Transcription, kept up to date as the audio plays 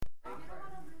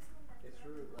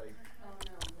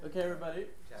Okay, everybody.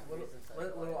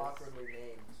 Little awkwardly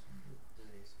named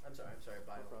disease. I'm sorry,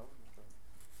 bio. No problem.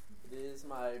 It is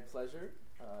my pleasure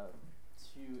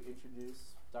to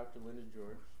introduce Dr. Linda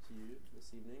George to you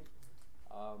this evening.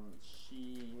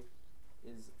 She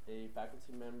is a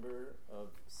faculty member of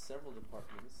several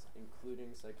departments,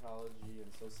 including psychology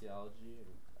and sociology,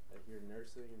 and I hear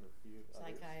nursing and a few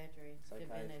others. Psychiatry.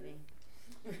 Divinity.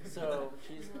 So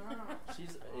she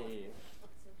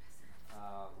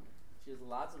has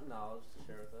lots of knowledge to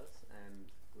share with us, and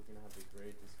we're going to have a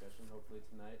great discussion hopefully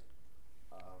tonight.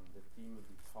 The theme of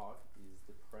the talk is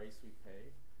the price we pay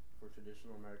for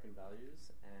traditional American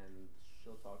values, and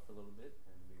she'll talk for a little bit,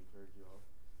 and we encourage you all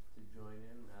to join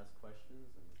in, ask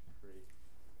questions, and create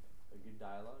a good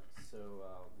dialogue. So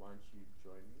why don't you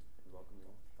join me in welcoming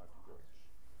Dr. George.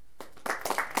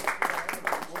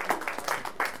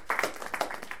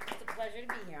 It's a pleasure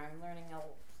to be here. I'm learning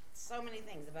so many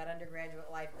things about undergraduate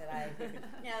life that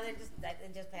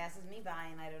it just passes me by,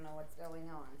 and I don't know what's going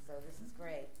on. So this is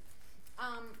great.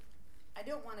 I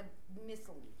don't want to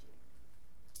mislead you.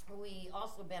 We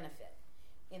also benefit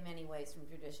in many ways from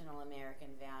traditional American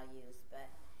values, but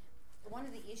one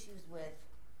of the issues with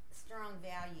strong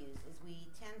values is we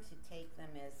tend to take them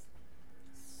as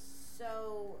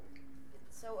so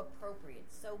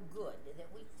appropriate, so good, that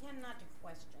we tend not to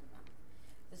question them.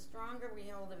 The stronger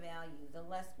we hold a value, the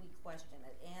less we question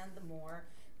it, and the more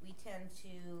we tend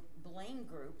to blame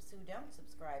groups who don't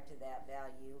subscribe to that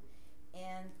value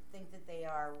and think that they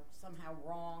are somehow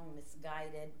wrong,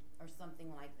 misguided, or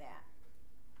something like that.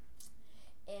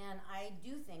 And I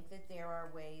do think that there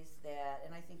are ways that,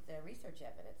 and I think the research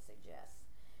evidence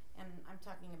suggests, and I'm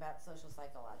talking about social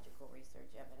psychological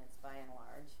research evidence by and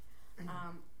large,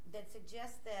 that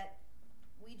suggests that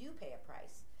we do pay a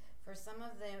price for some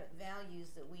of the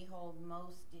values that we hold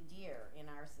most dear in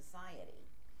our society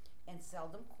and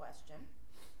seldom question.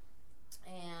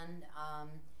 And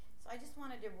so I just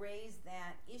wanted to raise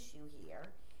that issue here.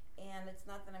 And it's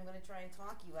not that I'm going to try and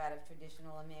talk you out of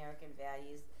traditional American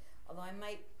values, although I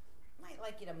might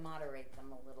like you to moderate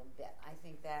them a little bit. I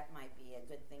think that might be a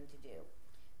good thing to do.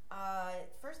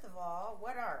 First of all,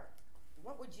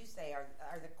 what would you say are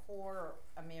the core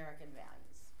American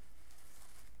values?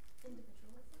 Individualism.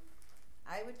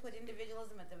 I would put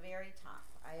individualism at the very top.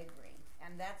 I agree.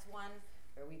 And that's one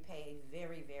where we pay a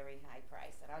very, very high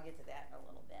price. And I'll get to that in a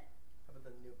little bit. How about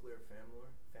the nuclear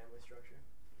family structure?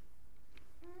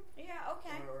 Yeah,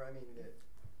 okay. Or I mean,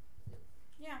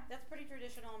 Yeah, that's pretty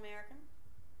traditional American.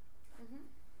 Mm-hmm.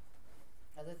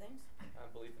 Other things?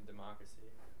 Belief in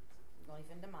democracy. Belief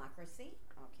in democracy.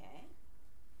 Okay.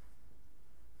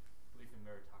 Belief in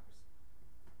meritocracy.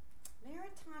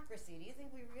 Meritocracy. Do you think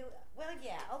we really? Well,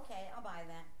 yeah. Okay, I'll buy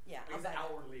that. Yeah, I'll Because buy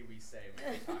outwardly we say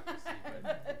meritocracy,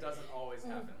 but it doesn't always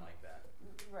happen like that.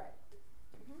 Right.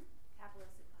 Mm-hmm.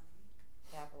 Capitalist economy.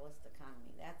 Capitalist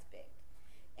economy. That's big.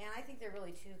 And I think they're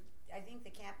really two. I think the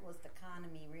capitalist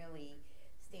economy really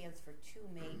stands for two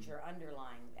major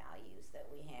underlying values that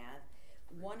we have.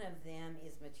 One of them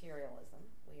is materialism.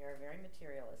 We are a very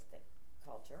materialistic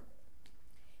culture.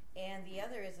 And the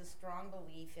other is a strong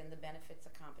belief in the benefits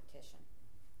of competition.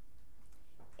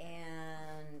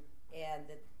 And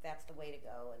that's the way to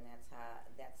go, and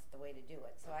that's the way to do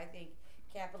it. So I think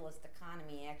capitalist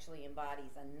economy actually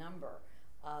embodies a number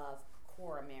of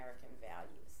core American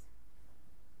values.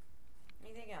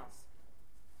 Anything else?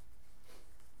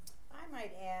 I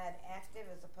might add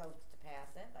active as opposed to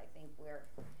passive. I think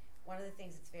one of the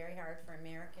things that's very hard for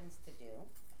Americans to do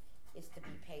is to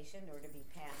be patient or to be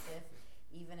passive,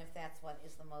 even if that's what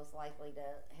is the most likely to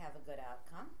have a good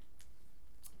outcome.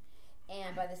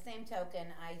 And by the same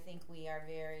token, I think we are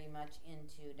very much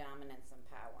into dominance and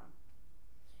power,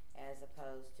 as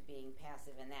opposed to being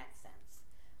passive in that sense.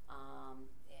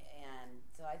 And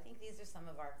so I think these are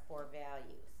some of our core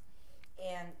values.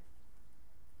 And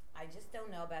I just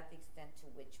don't know about the extent to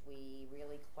which we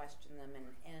really question them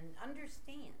and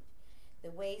understand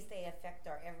the ways they affect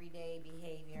our everyday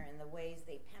behavior and the ways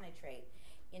they penetrate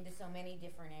into so many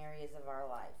different areas of our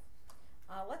life.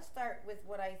 Let's start with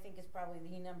what I think is probably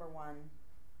the number one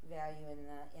value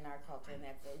in our culture, and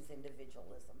that is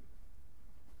individualism.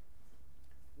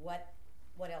 What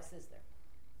else is there?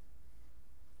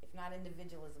 If not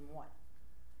individualism, what?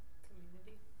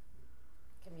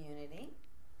 Community.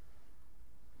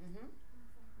 Mm-hmm.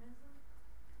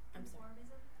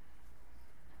 Conformism.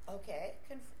 Okay.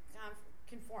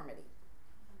 Conformity.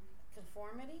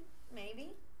 Conformity,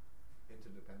 maybe.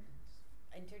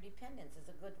 Interdependence is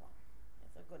a good one.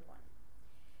 It's a good one.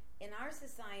 In our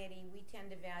society, we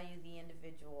tend to value the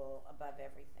individual above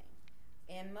everything.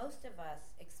 And most of us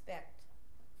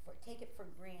take it for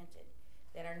granted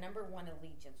that our number one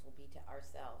allegiance will be to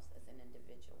ourselves as an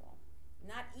individual,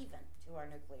 not even to our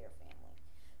nuclear family,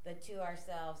 but to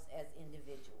ourselves as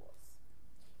individuals.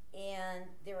 And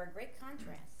there are great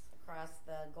contrasts across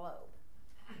the globe.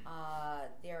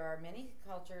 There are many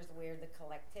cultures where the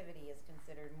collectivity is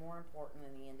considered more important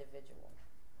than the individual.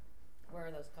 Where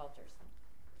are those cultures?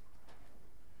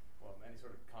 Well, any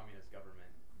sort of communist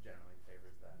government generally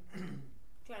favors that.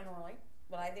 Generally.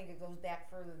 But I think it goes back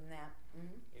further than that.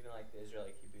 Mm-hmm. Even like the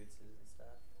Israeli kibbutzes and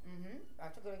stuff. Mm-hmm.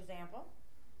 That's a good example.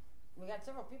 We got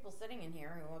several people sitting in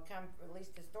here who will come, at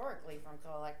least historically, from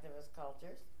collectivist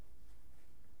cultures.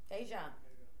 Asia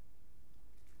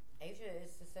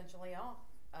is essentially all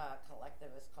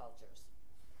collectivist cultures.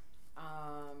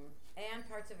 And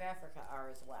parts of Africa are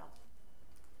as well.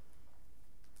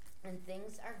 And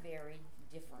things are very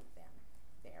different then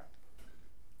there.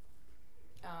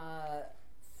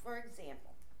 For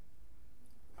example,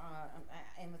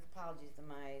 and with apologies to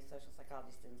my social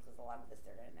psychology students, because a lot of this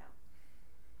they're going to know.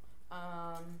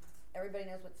 Everybody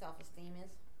knows what self-esteem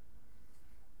is?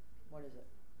 What is it?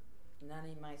 None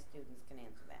of my students can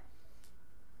answer that.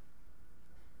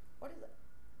 What is it?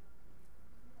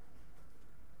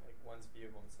 Like one's view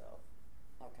of oneself.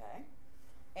 Okay.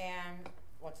 And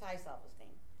what's high self-esteem?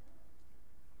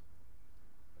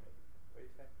 Wait, what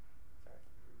did you say? Sorry,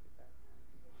 can you repeat that?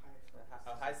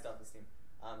 High self-esteem.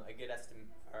 A good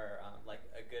like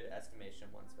a good estimation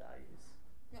of one's values.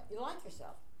 Yeah, you like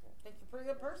yourself. Yeah. Think you're a pretty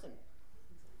good person.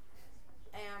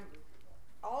 And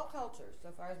all cultures, so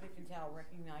far as we can tell,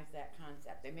 recognize that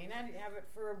concept. They may not have it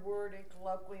for a word in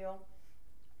colloquial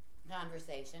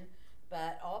conversation,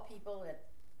 but all people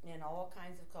in all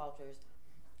kinds of cultures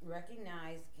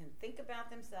recognize, can think about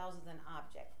themselves as an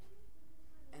object,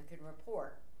 and can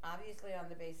report, obviously on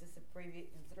the basis of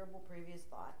considerable previous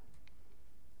thought,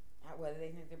 whether they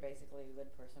think they're basically a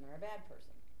good person or a bad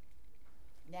person.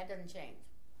 That doesn't change.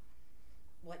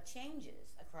 What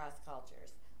changes across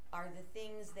cultures are the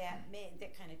things that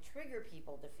kind of trigger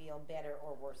people to feel better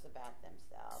or worse about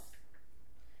themselves,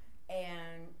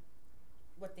 and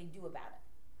what they do about it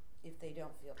if they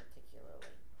don't feel particularly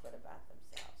good about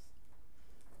themselves.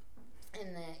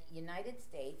 In the United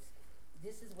States,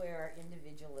 this is where our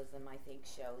individualism, I think,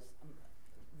 shows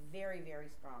very, very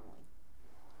strongly.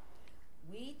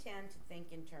 We tend to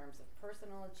think in terms of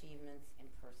personal achievements and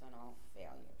personal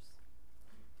failures.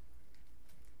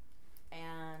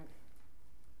 And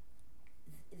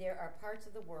there are parts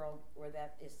of the world where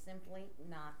that is simply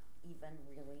not even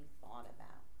really thought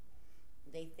about.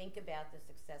 They think about the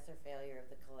success or failure of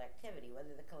the collectivity,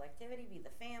 whether the collectivity be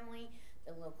the family,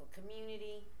 the local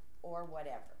community, or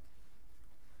whatever.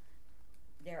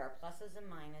 There are pluses and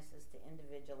minuses to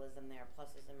individualism. There are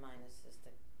pluses and minuses to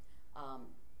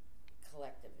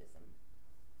collectivism.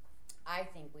 I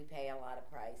think we pay a lot of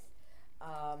price.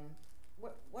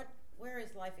 Where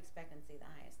is life expectancy the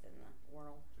highest in the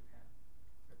world? Japan.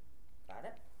 Got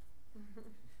it.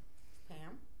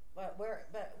 Pam? But where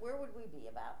would we be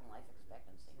about in life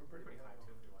expectancy? We're pretty high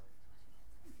too.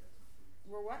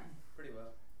 We're what? Pretty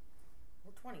low.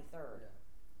 We're 23rd. Yeah.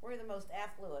 We're the most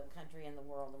affluent country in the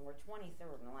world, and we're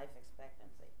 23rd in life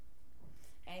expectancy.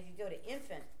 And if you go to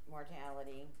infant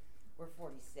mortality, we're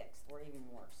 46th. We're even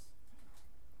worse.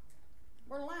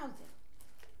 We're lousy.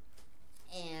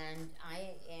 And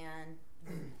I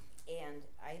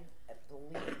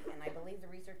believe the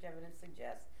research evidence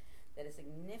suggests that a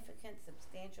significant,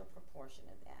 substantial proportion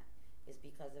of that is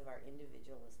because of our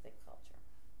individualistic culture.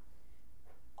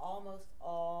 Almost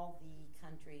all the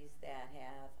countries that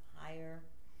have higher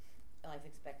life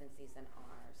expectancies than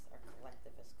ours are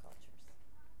collectivist cultures.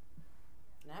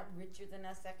 Not richer than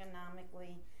us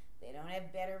economically. They don't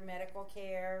have better medical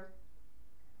care.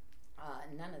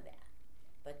 None of that.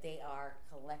 But they are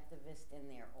collectivist in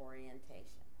their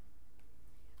orientation.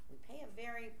 We pay a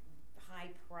very high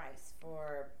price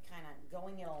for kind of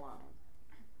going it alone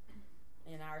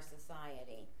in our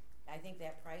society. I think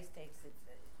that price takes a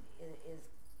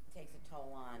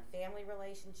toll on family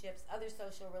relationships, other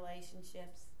social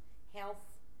relationships, health,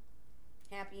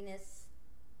 happiness,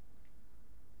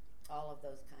 all of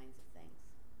those kinds of things.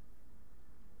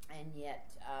 And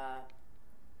yet,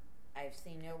 I've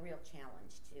seen no real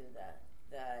challenge to the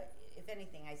if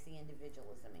anything, I see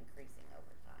individualism increasing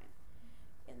over time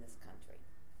in this country.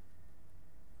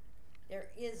 There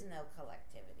is no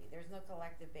collectivity. There's no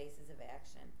collective basis of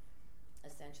action,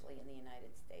 essentially, in the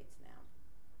United States now.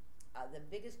 The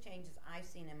biggest changes I've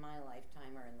seen in my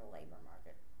lifetime are in the labor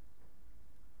market.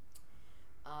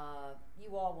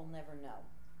 You all will never know,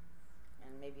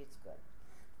 and maybe it's good.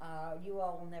 You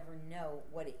all will never know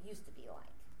what it used to be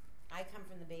like. I come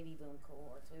from the baby boom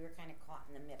cohort, so we were kind of caught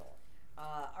in the middle.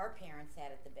 our parents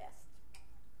had it the best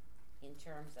in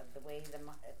terms of the way the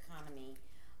economy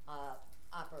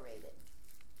operated.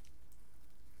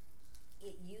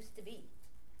 It used to be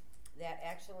that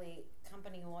actually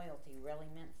company loyalty really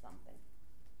meant something.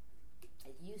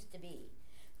 It used to be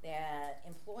that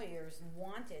employers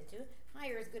wanted to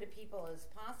hire as good a people as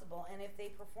possible, and if they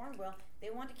performed well, they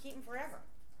wanted to keep them forever.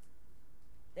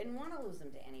 They didn't want to lose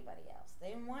them to anybody else. They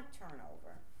didn't want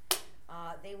turnover.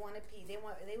 They would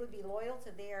be loyal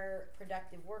to their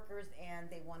productive workers, and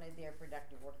they wanted their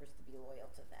productive workers to be loyal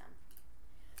to them.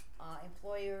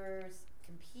 Employers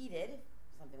competed,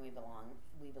 something we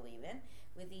believe in,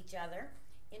 with each other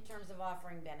in terms of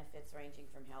offering benefits ranging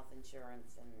from health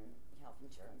insurance and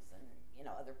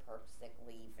other perks, sick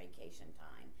leave, vacation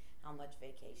time, how much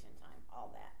vacation time, all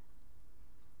that.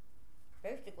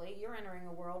 Basically, you're entering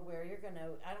a world where you're going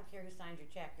to, I don't care who signs your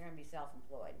check, you're going to be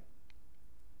self-employed.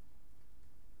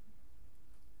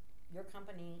 Your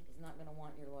company is not going to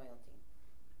want your loyalty.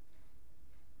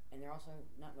 And they're also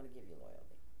not going to give you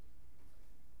loyalty.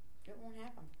 It won't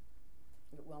happen.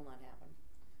 It will not happen.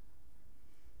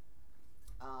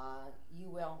 You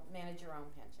will manage your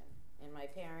own pension. In my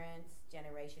parents'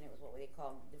 generation, it was what they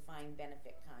called defined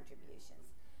benefit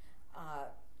contributions.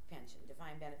 Pension,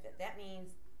 defined benefit. That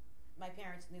means my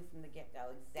parents knew from the get-go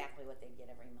exactly what they'd get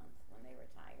every month when they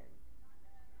retired.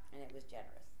 And it was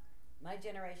generous. My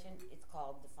generation, it's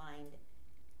called defined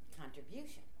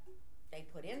contribution. They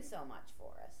put in so much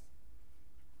for us,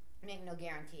 make no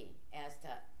guarantee as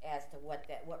to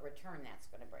what return that's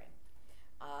going to bring.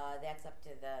 That's up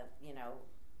to the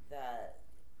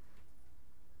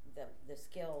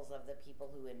skills of the people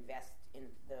who invest in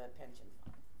the pension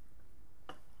fund.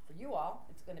 For you all,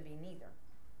 it's going to be neither.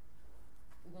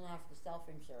 You're going to have to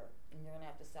self-insure, and you're going to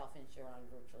have to self-insure on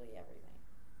virtually everything.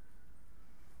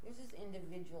 This is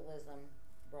individualism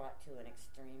brought to an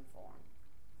extreme form.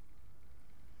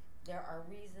 There are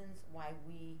reasons why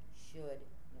we should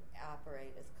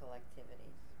operate as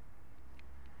collectivities.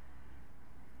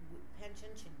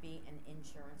 Pension should be an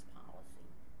insurance policy.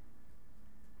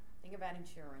 Think about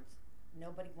insurance.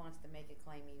 Nobody wants to make a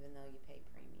claim even though you pay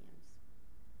premiums.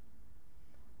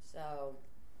 So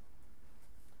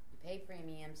you pay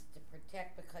premiums to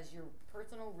protect because your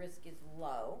personal risk is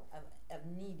low of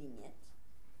needing it.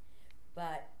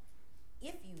 But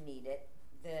if you need it,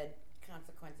 the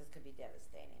consequences could be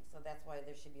devastating. So that's why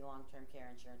there should be long-term care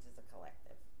insurance as a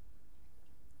collective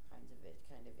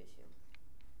kind of issue.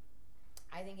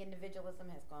 I think individualism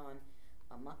has gone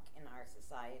amok in our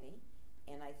society,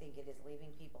 and I think it is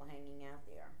leaving people hanging out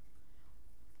there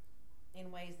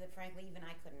in ways that, frankly, even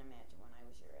I couldn't imagine when I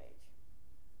was your age.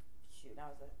 Shoot,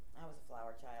 I was a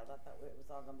flower child. I thought it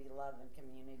was all going to be love and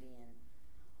community and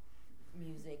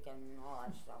music and all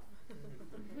that stuff.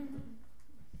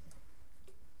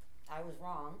 I was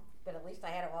wrong, but at least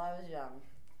I had it while I was young.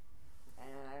 And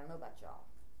I don't know about y'all.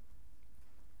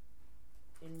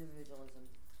 Individualism.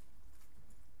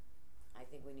 I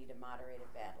think we need to moderate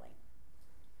it badly.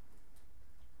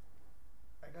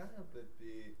 I can't help but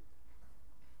be,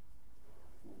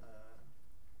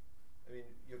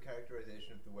 your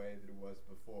characterization of the way that it was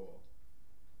before,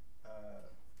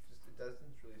 it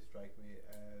doesn't really strike me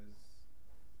as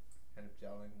kind of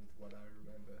gelling with what I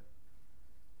remember.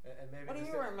 And maybe what do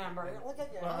you remember? Look at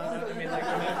you.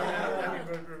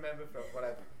 Remember from what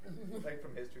I've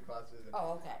from history classes. And,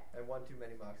 okay. And one too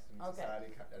many Marxist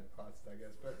society classes, I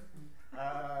guess. But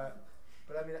I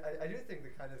do think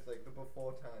the kind of the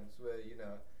before times where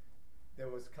there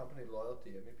was company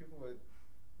loyalty. I mean, people were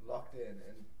locked in,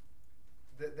 and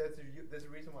there's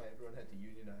a reason why everyone had to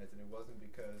unionize, and it wasn't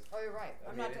because. Oh, you're right.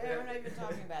 I'm not even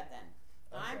talking about then.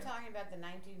 Okay. I'm talking about the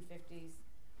 1950s.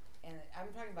 And I'm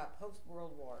talking about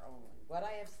post-World War only. What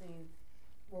I have seen,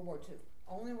 World War II.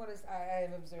 Only what I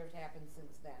have observed happen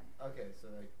since then. Okay, so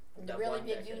the really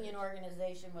big union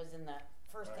organization was in the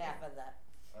first half of that.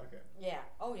 Okay. Yeah.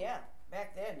 Oh yeah.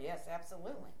 Back then, yes,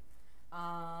 absolutely.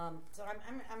 So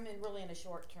I'm really in a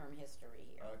short-term history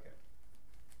here. Okay.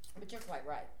 But you're quite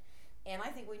right. And I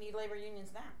think we need labor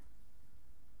unions now.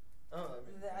 Oh,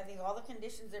 I think all the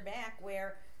conditions are back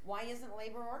where why isn't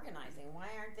labor organizing?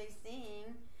 Why aren't they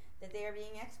seeing that they are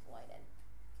being exploited?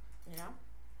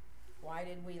 Why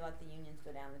did we let the unions go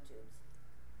down the tubes?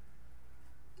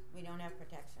 We don't have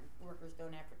protection. Workers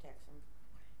don't have protection.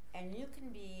 And you can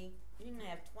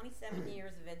have 27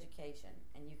 years of education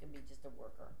and you can be just a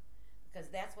worker.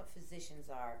 Because that's what physicians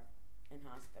are in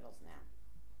hospitals now.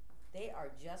 They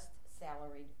are just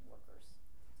salaried workers.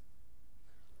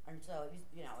 And so, you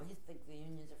think the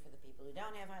unions are for the people who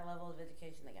don't have high level of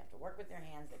education. They have to work with their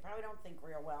hands. They probably don't think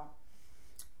real well.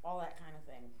 All that kind of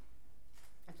thing.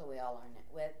 That's what we all are now.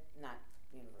 With not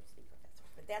university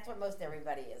professors, but that's what most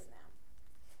everybody is now.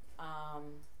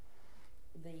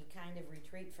 The kind of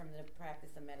retreat from the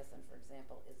practice of medicine, for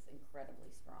example, is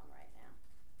incredibly strong right now.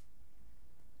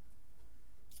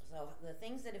 So the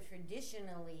things that have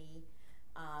traditionally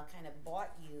kind of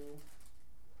bought you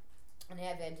an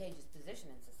advantageous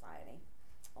position in society,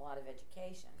 a lot of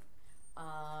education,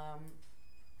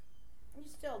 you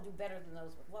still do better than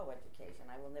those with low education.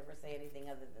 I will never say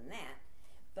anything other than that.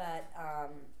 But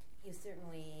you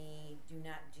certainly do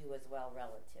not do as well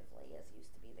relatively as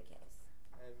used to be the case.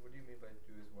 And what do you mean by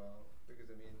do as well? Because,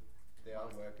 I mean, they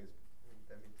are workers.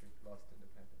 That means they've lost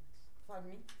independence.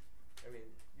 Pardon me? I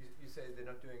mean, you say they're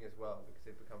not doing as well because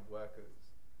they've become workers.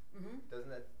 Mm-hmm.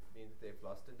 Doesn't that mean that they've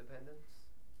lost independence?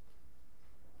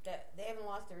 They haven't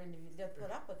lost their they'll put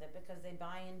up with it because they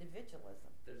buy individualism.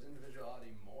 There's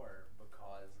individuality more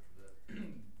because the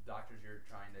doctors you're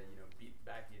trying to, beat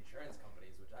back the insurance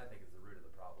companies, which I think is the root of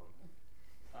the problem.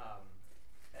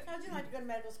 How'd you like to go to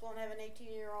medical school and have an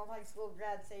 18-year-old high school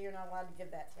grad say you're not allowed to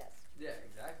give that test? Yeah,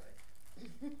 exactly.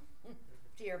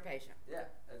 To your patient. Yeah,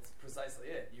 that's precisely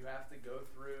it. You have to go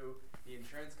through the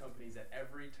insurance companies at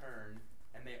every turn,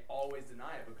 and they always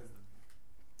deny it because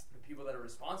the people that are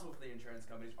responsible for the insurance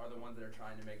companies are the ones that are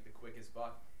trying to make the quickest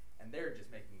buck, and they're just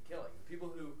making a killing. The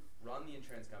people who run the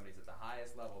insurance companies at the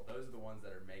highest level, those are the ones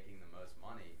that are making the most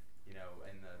money, in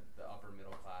the upper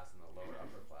middle class and the lower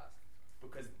upper class,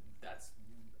 because that's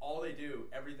all they do.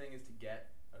 Everything is to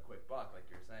get a quick buck, like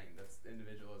you're saying. That's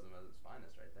individualism at its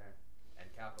finest right there, and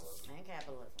capitalism.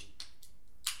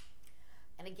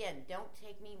 And again, don't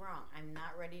take me wrong. I'm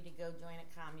not ready to go join a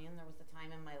commune. There was a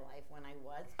time in my life when I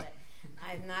was, but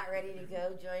I'm not ready to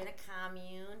go join a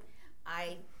commune.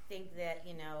 I think that,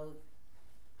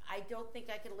 I don't think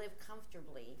I could live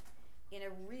comfortably in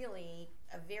a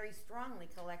very strongly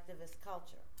collectivist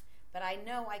culture. But I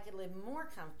know I could live more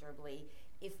comfortably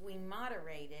if we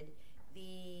moderated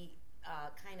the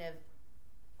kind of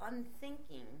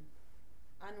unthinking,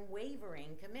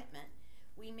 unwavering commitment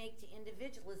we make to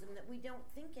individualism, that we don't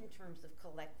think in terms of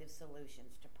collective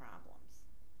solutions to problems.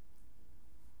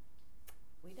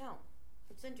 We don't.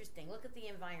 It's interesting. Look at the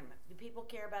environment. Do people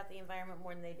care about the environment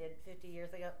more than they did 50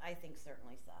 years ago? I think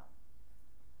certainly so.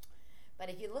 But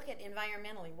if you look at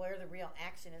environmentally where the real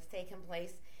action has taken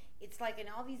place, it's like in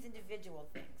all these individual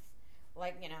things.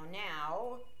 Like,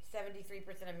 now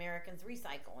 73% of Americans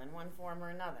recycle in one form or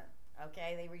another.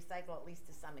 Okay? They recycle at least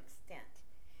to some extent.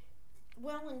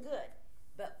 Well and good.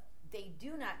 But they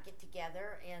do not get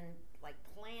together and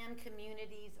plan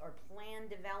communities or plan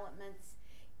developments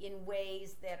in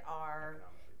ways that are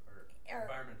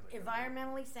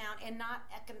environmentally sound and not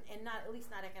at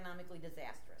least not economically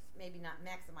disastrous. Maybe not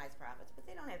maximize profits, but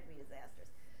they don't have to be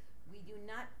disastrous. We do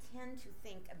not tend to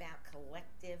think about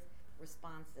collective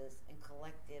responses and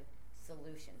collective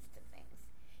solutions to things.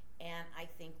 And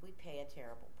I think we pay a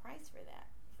terrible price for that,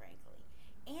 frankly.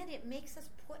 And it makes us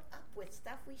put up with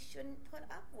stuff we shouldn't put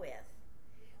up with.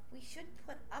 We should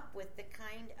put up with the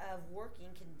kind of working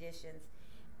conditions.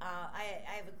 I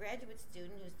have a graduate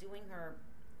student who's doing her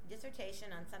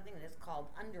dissertation on something that is called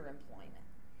underemployment.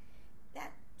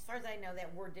 That, as far as I know,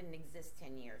 that word didn't exist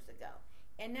 10 years ago.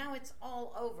 And now it's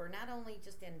all over, not only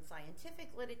just in scientific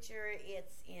literature,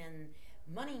 it's in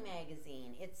Money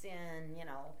Magazine, it's in,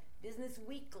 Business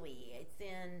Weekly, it's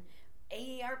in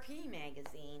AARP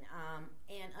magazine,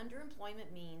 and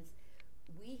underemployment means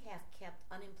we have kept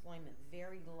unemployment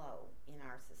very low in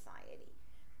our society,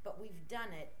 but we've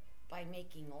done it by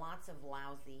making lots of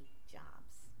lousy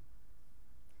jobs.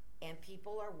 And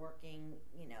people are working,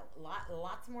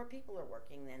 lots more people are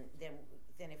working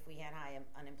than if we had high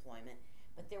unemployment,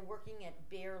 but they're working at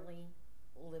barely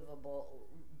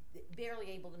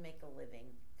able to make a living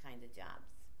kind of jobs.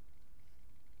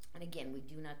 And again, we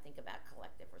do not think about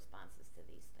collective responses to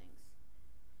these things.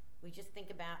 We just think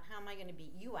about, how am I going to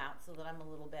beat you out so that I'm a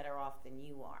little better off than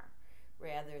you are,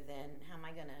 rather than how am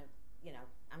I going to,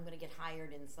 I'm going to get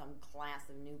hired in some class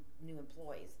of new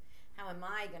employees. How am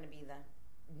I going to be the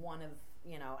one of,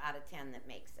 out of 10 that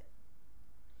makes it?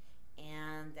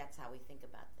 And that's how we think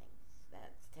about things.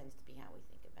 That tends to be how we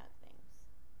think about things.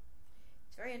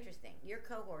 It's very interesting. Your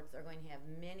cohorts are going to have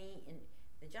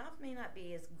the jobs may not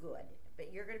be as good,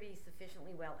 but you're going to be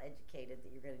sufficiently well educated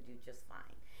that you're going to do just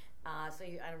fine. I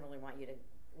don't really want you to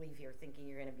leave here thinking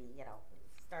you're going to be,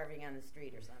 starving on the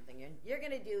street or something. You're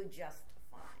going to do just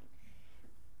fine.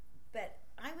 But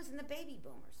I was in the baby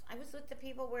boomers. I was with the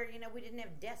people where, we didn't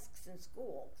have desks in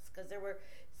schools because there were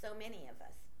so many of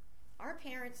us. Our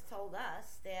parents told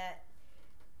us that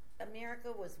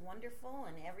America was wonderful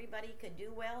and everybody could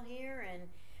do well here, and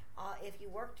if you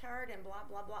worked hard and blah,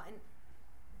 blah, blah. And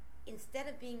instead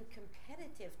of being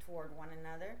competitive toward one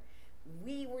another,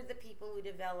 we were the people who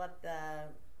developed the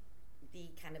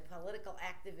kind of political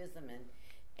activism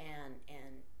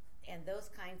and those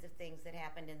kinds of things that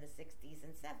happened in the 60s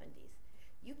and 70s.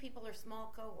 You people are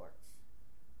small cohorts.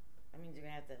 That means you're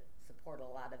going to have to support a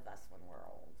lot of us when we're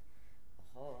old. A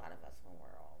whole lot of us when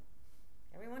we're old.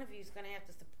 Every one of you is going to have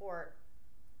to support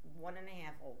 1.5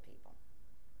 old people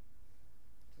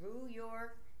through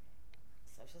your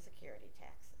Social Security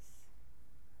taxes.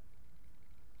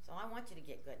 So I want you to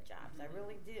get good jobs. I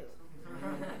really do.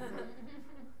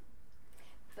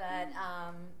 But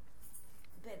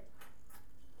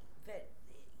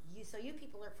you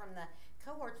people are from the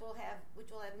cohorts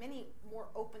which will have many more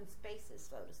open spaces,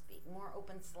 so to speak, more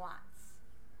open slots.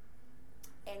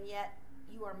 And yet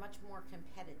you are much more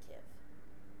competitive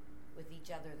with each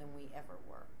other than we ever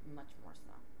were. Much more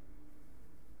so.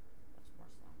 Much more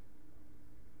so.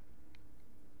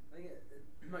 I think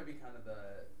it might be kind of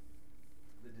the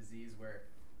disease where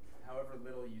however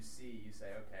little you see, you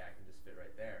say, okay, I can just fit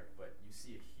right there. But you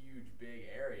see a huge, big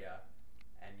area,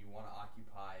 and you want to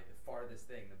occupy the farthest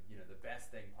thing, the best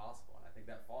thing possible. And I think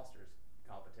that fosters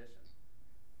competition.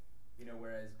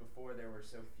 Whereas before there were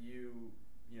so few,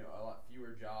 a lot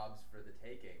fewer jobs for the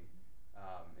taking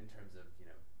in terms of,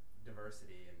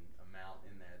 diversity and amount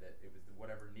in there, that it was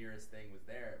whatever nearest thing was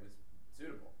there, it was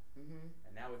suitable. Mm-hmm.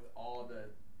 And now with all the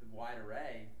wide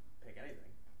array, pick anything.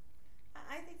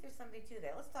 I think there's something to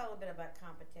that. Let's talk a little bit about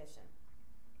competition.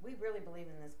 We really believe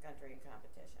in this country in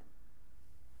competition.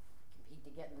 Compete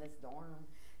to get in this dorm,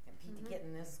 compete to get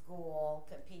in this school,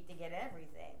 compete to get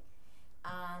everything.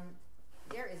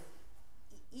 There is,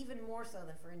 even more so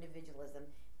than for individualism,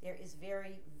 there is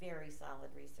very, very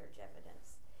solid research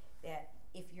evidence that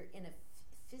if you're in a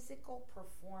physical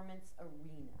performance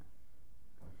arena,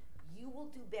 you will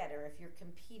do better if you're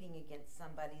competing against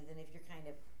somebody than if you're kind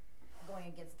of going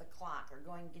against the clock or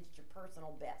going against your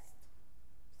personal best,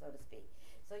 so to speak.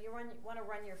 So you want to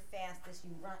run your fastest.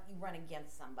 You run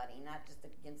against somebody, not just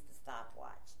against the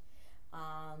stopwatch.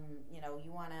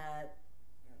 You want to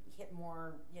hit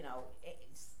more.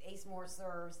 Ace more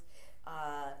serves.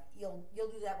 You'll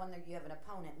do that when you have an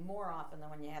opponent more often than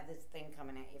when you have this thing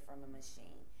coming at you from a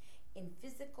machine. In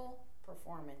physical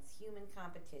performance, human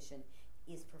competition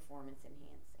is performance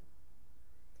enhancing.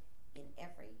 In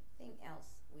everything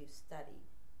else we've studied,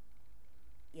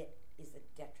 it is a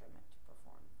detriment to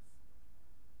performance.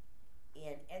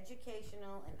 In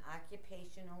educational and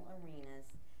occupational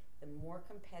arenas, the more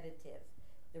competitive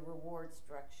the reward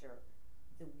structure,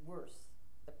 the worse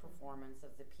the performance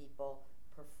of the people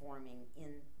performing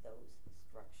in those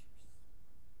structures.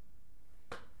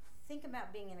 Think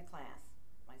about being in a class.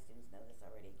 My students know this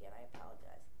already. Again, I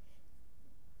apologize.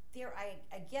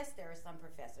 I guess there are some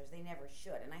professors, they never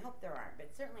should, and I hope there aren't,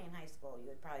 but certainly in high school you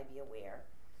would probably be aware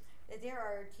that there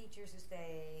are teachers who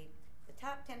say the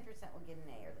top 10% will get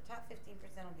an A, or the top 15%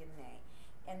 will get an A,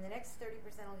 and the next 30%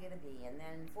 will get a B, and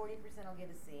then 40% will get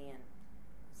a C, and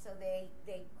so they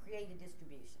create a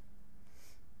distribution.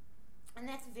 And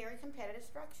that's a very competitive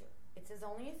structure. It says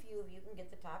only a few of you can get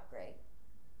the top grade,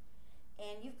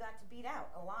 and you've got to beat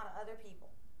out a lot of other people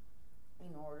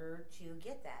in order to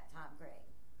get that top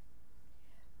grade.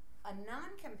 A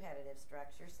non-competitive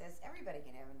structure says everybody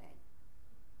can have an A.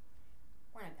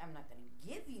 I'm not going to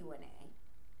give you an A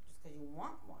just because you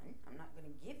want one. I'm not going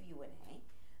to give you an A,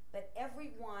 but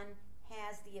everyone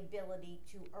has the ability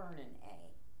to earn an A.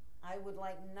 I would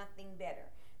like nothing better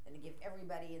than to give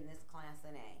everybody in this class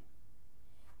an A.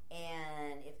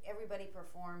 And if everybody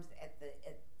performs at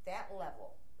that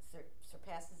level,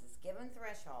 surpasses this given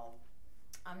threshold,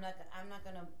 I'm not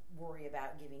going to worry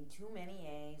about giving too many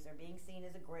A's or being seen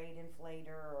as a grade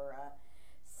inflator or a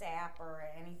sap or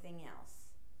anything else.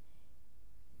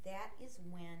 That is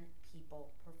when people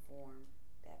perform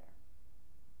better.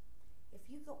 If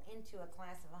you go into a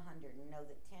class of 100 and know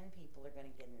that 10 people are going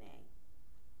to get an A,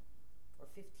 or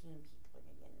 15 people are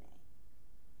going to get an A,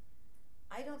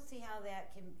 I don't see how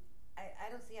that can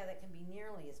be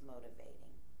nearly as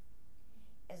motivating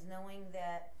as knowing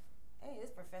that, hey, this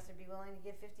professor would be willing to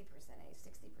give 50% A's,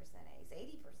 60% A's,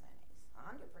 80% A's,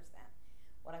 100%.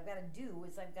 What I've got to do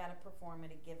is I've got to perform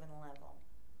at a given level.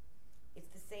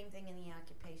 It's the same thing in the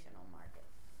occupational market.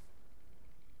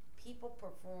 People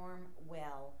perform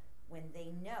well when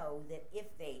they know that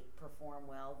if they perform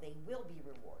well, they will be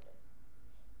rewarded.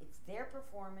 It's their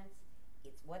performance,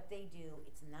 it's what they do,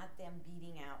 it's not them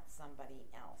beating out somebody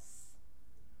else.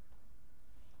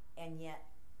 And yet,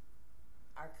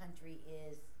 our country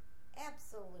is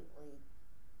absolutely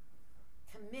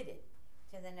committed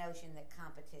to the notion that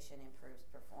competition improves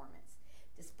performance,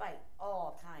 despite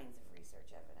all kinds of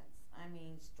research evidence. I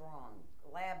mean strong,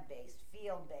 lab-based,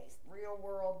 field-based,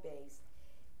 real-world-based.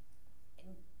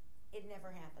 And it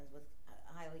never happens with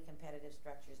highly competitive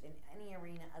structures in any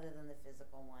arena other than the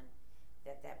physical one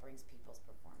that brings people's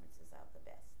performances out the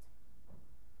best.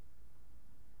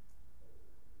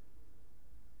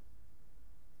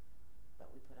 But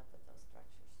we put up with those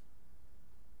structures.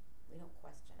 We don't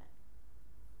question it.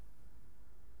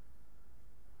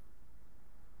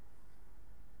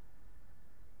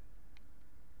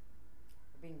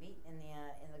 We're being beat in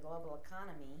the global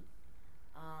economy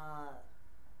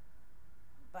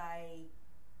by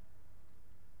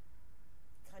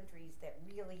countries that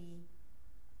really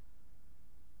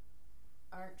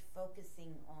aren't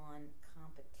focusing on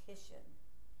competition.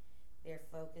 They're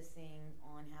focusing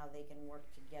on how they can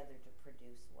work together to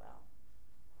produce well.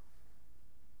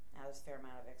 Now, there's a fair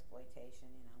amount of exploitation,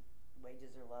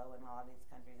 wages are low in a lot of these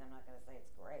countries. I'm not going to say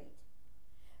it's great,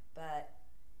 but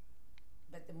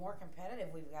the more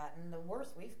competitive we've gotten, the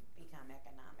worse we've become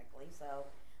economically. So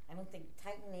I don't think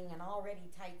tightening an already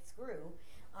tight screw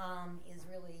is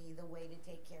really the way to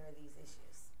take care of these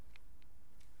issues.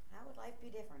 How would life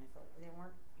be different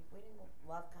if we didn't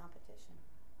love competition?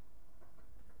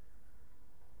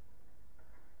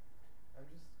 I'm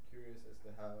just curious as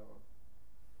to how,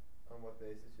 on what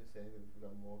basis you're saying that we've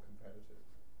become more competitive.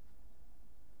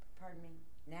 Pardon me?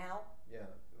 Now? Yeah.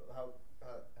 How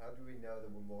do we know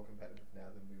that we're more competitive now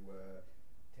than we were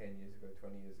 10 years ago,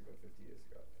 20 years ago, 50 years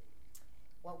ago?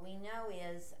 What we know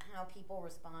is how people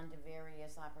respond to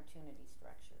various opportunity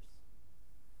structures.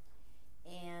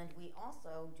 And we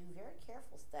also do very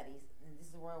careful studies, and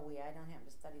this is where I don't happen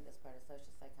to study this part of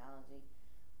social psychology,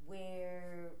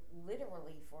 where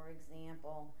literally, for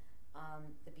example,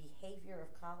 the behavior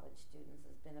of college students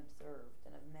has been observed,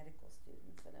 and of medical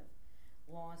students, and of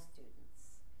law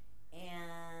students.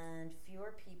 And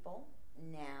fewer people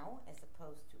now, as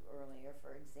opposed to earlier,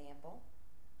 for example,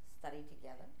 study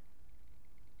together.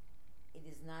 It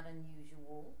is not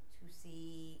unusual to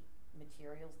see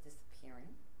materials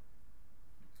disappearing.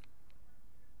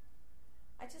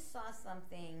 I just saw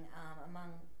something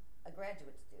among a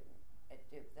graduate student at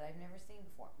Duke that I've never seen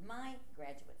before. My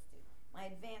graduate student,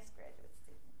 my advanced graduate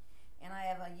student. And I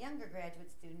have a younger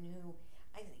graduate student who,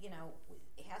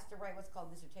 has to write what's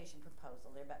called dissertation proposal.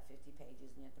 They're about 50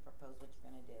 pages, and you have to propose what you're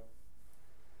going to do.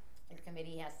 Your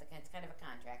committee has to, it's kind of a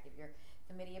contract. If your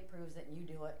committee approves it and you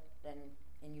do it, then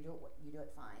you do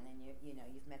it fine, then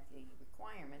you've met the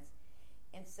requirements.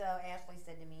 And so Ashley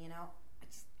said to me,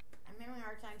 I'm having a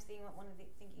hard time seeing what one of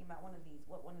these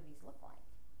look like.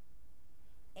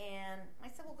 And I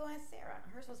said, well, go ask Sarah.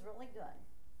 Hers was really good.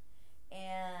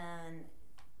 And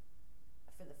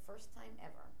for the first time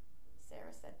ever,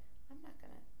 Sarah said, I'm not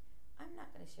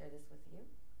gonna share this with you.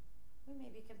 We may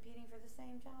be competing for the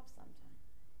same job sometime.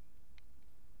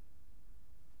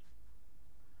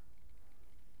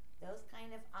 Those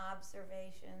kind of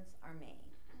observations are made.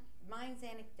 Mine's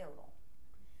anecdotal,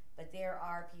 but there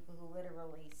are people who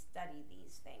literally study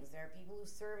these things. There are people who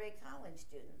survey college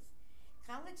students.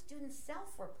 College students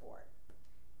self-report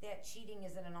that cheating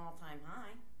is at an all-time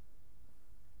high.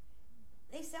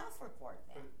 They self-report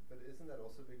that. But isn't that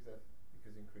also because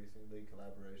increasingly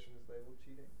collaboration is labeled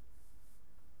cheating?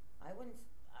 I wouldn't.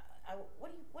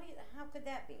 How could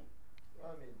that be?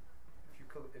 Well, I mean,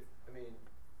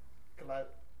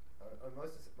 on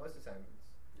most assignments,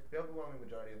 the overwhelming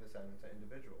majority of assignments are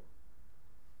individual.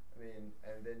 And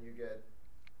then you get,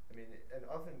 and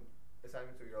often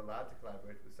assignments where you're allowed to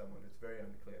collaborate with someone, it's very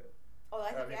unclear. Oh,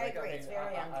 I agree. It's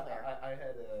very unclear. I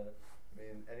had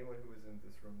anyone who was in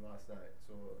this room last night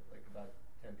saw like about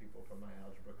 10 people from my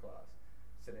algebra class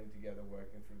sitting together,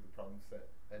 working through the problem set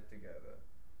together,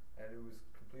 and it was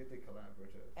completely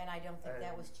collaborative. And I don't think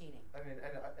that was cheating.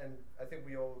 And I think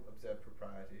we all observed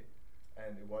propriety,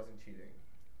 and it wasn't cheating.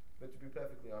 But to be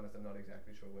perfectly honest, I'm not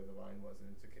exactly sure where the line was,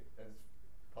 and it's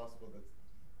possible that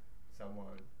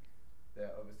someone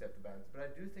there overstepped the bounds. But I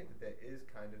do think that there is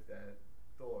kind of that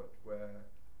thought where,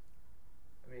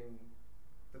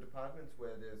 the departments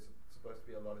where there's supposed to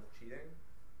be a lot of cheating,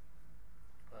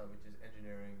 which is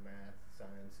engineering, math,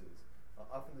 sciences, are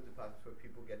often the departments where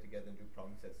people get together and do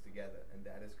problem sets together, and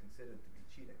that is considered to be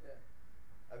cheating. Yeah.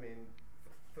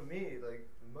 For me, like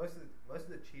most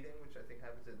of the cheating, which I think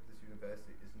happens at this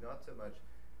university, is not so much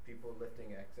people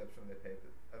lifting excerpts from their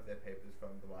papers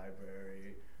from the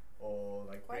library, or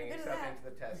like bringing stuff into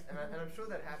the test, and I'm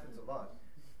sure that happens a lot.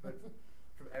 But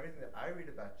from everything that I read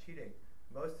about cheating,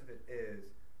 most of it is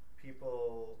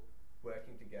people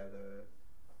working together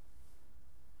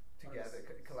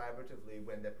collaboratively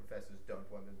when their professors don't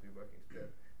want them to be working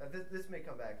together. Now this may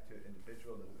come back to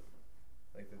individualism,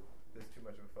 like the there's too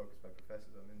much of a focus by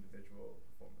professors on individual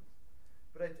performance.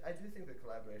 But I do think that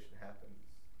collaboration happens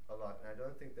a lot, and I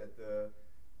don't think that the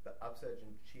upsurge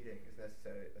in cheating is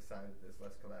necessarily a sign that there's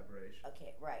less collaboration.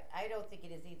 Okay, right. I don't think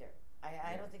it is either.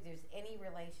 I don't think there's any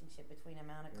relationship between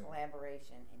amount of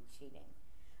collaboration and cheating.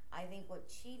 I think what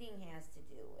cheating has to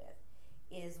do with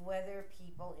is whether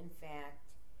people, in fact,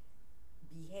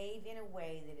 behave in a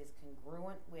way that is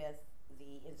congruent with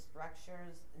the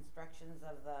instructions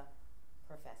of the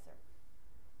professor.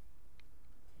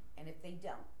 And if they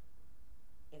don't,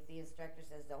 if the instructor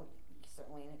says, don't, you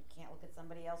certainly can't look at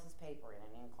somebody else's paper in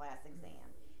an in-class exam,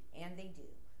 and they do,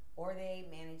 or they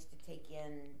manage to take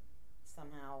in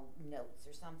somehow notes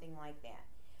or something like that.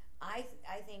 I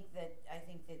think that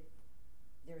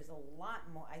there's a lot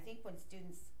more. I think when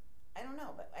students, I don't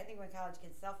know, but I think when college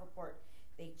kids self-report,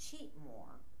 they cheat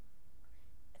more.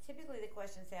 Typically the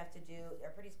questions have to do,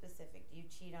 are pretty specific. Do you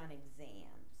cheat on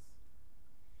exams?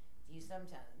 Do you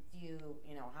sometimes,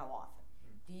 how often?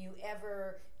 Do you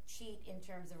ever cheat in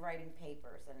terms of writing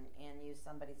papers and use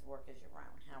somebody's work as your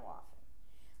own? How often?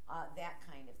 That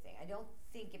kind of thing. I don't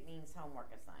think it means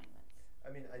homework assignments. I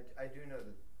mean, I do know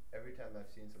that every time I've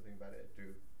seen something about it at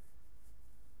Duke,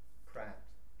 Pratt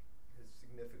is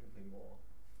significantly more,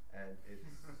 and it's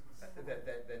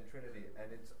than Trinity, and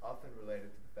it's often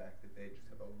related to the fact that they just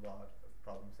have a lot of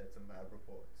problem sets and lab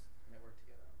reports, And they work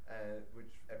together.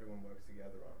 which everyone works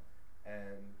together on,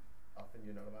 and often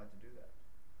you're not allowed to do that.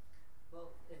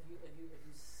 Well, if you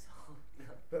saw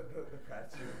The Pratt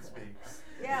student speaks.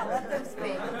 Yeah, let them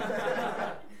speak.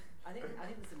 I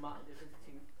think there's a marked difference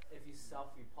between if you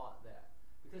self-report that,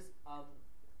 because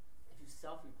if you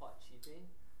self-report cheating,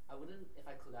 if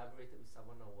I collaborated with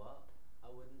someone at work, I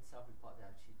wouldn't self-report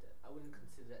that I cheated. I wouldn't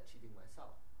consider that cheating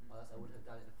myself, or else I wouldn't have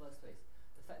done it in the first place.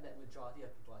 The fact that majority of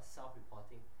people are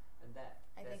self-reporting and that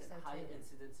I there's think a so higher too.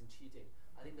 incidence in cheating,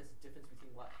 I think there's a difference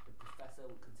between what the professor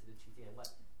would consider cheating and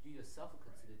what you yourself would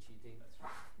consider cheating.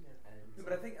 And No,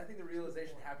 but I think the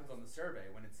realization happens on the survey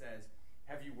when it says,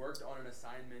 have you worked on an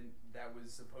assignment that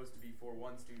was supposed to be for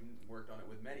one student, worked on it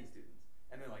with many students?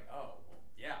 And they're like, oh, well,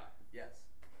 yeah, yes.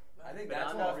 I think But I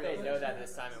that's don't know all if they real. know that the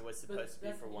assignment was supposed to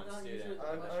be for one student in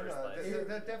the first place.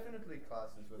 There are definitely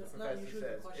classes where the That's not professor usually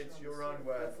the says question it's on your the own survey.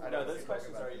 work. I No, don't those think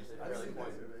questions about are this. usually I really think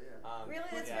pointed. Really,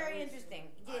 that's yeah. very interesting.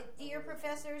 Do your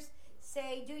professors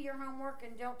say do your homework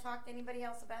and don't talk to anybody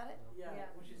else about it? Yeah, Yeah.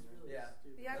 which is really Yeah.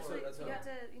 stupid. You actually, that's you what- have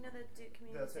to, the Duke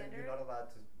Community That's saying Standard. you're not allowed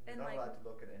to. You're And, not like- allowed to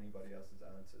look at anybody else's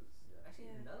answers.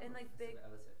 Actually, Yeah. none of And, the like, professors big-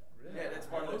 ever said that. Really? Yeah, that's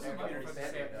part of the Most of my community professors-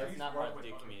 standard. That's not part of the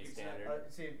Duke Community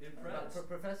Standard. See, In France,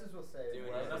 professors will say Doing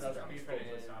well, it that's that's other a people.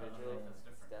 training list, I don't know if that's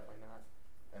different. Definitely not.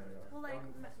 I don't know. Well, like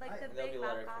the And there'll big be a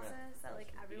letter math coming up classes that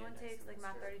like from everyone next takes, like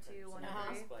Math semester 32, 1 Uh-huh. and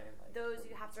 3. Explain, like, Those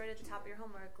you have to write at the top of your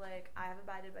homework, like I have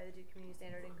abided by the Duke Community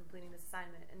Standard in completing this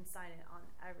assignment and sign it on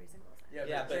every single assignment.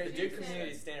 Yeah, but the Jay- Duke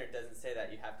Community Standard doesn't say that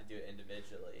you have to do it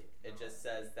individually. It just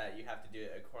says that you have to do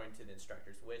it according to the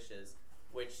instructor's wishes,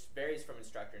 which varies from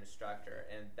instructor to instructor,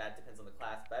 and that depends on the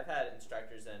class. But I've had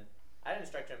instructors, and I had an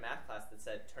instructor in math class that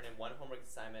said, turn in one homework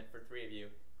assignment for 3 of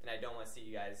you, and I don't want to see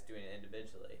you guys doing it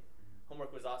individually.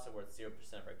 Homework was also worth 0%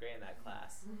 of our grade in that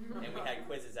class, and we had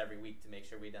quizzes every week to make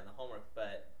sure we'd done the homework,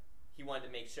 but he wanted to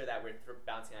make sure that we're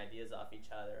bouncing ideas off each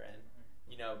other and,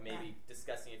 maybe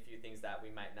discussing a few things that we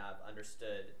might not have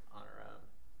understood on our own.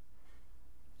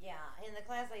 Yeah, in the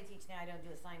class I teach now, I don't do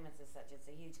assignments as such. It's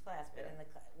a huge class, but Yeah. in the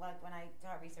like when I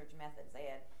taught research methods, they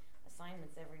had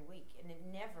assignments every week, and it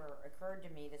never occurred to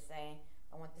me to say,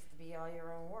 I want this to be all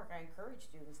your own work. I encourage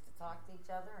students to talk to each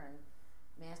other and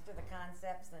master the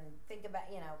concepts and think about,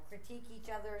 critique each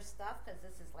other's stuff, because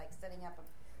this is like setting up a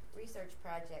research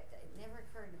project. It never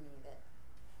occurred to me that.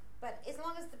 But as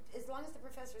long as the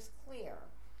professor's clear,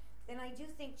 then I do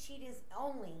think cheat is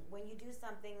only when you do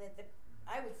something that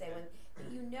I would say when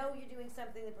you're doing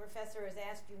something the professor has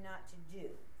asked you not to do.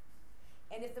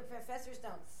 And if the professors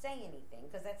don't say anything,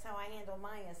 because that's how I handle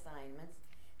my assignments,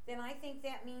 then I think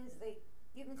that means that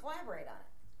you can collaborate on it.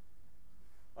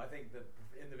 Well, I think the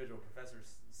individual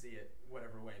professors see it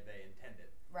whatever way they intend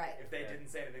it. Right. If they didn't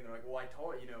say anything, they're like, well, I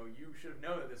told you should have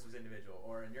known that this was individual,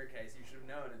 or in your case, you should have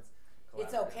known it's collaborative.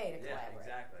 It's okay to collaborate. Yeah,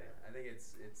 exactly. I think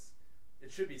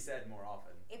it should be said more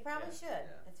often. It probably should.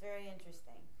 Yeah. It's very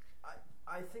interesting.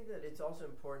 I think that it's also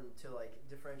important to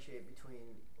differentiate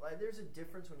between there's a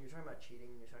difference when you're talking about cheating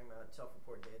and you're talking about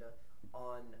self-report data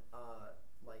on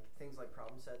things like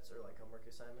problem sets or homework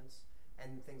assignments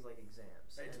and things like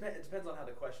exams. It depends on how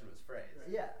the question was phrased.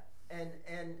 Yeah, and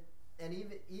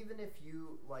even if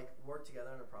you work together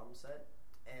on a problem set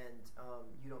and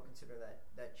you don't consider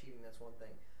that cheating, that's one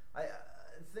thing. I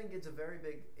think it's a very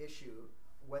big issue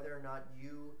whether or not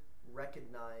you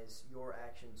recognize your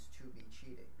actions to be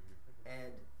cheating.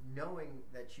 And knowing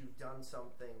that you've done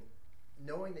something,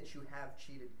 knowing that you have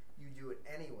cheated, you do it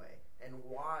anyway, and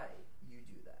why you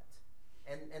do that.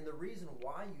 And the reason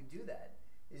why you do that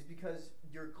is because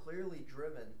you're clearly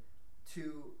driven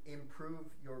to improve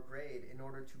your grade in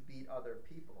order to beat other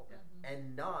people,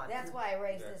 and not. That's why I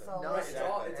raised this whole not, issue.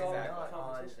 it's all not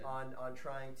on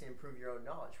trying to improve your own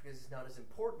knowledge, because it's not as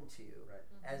important to you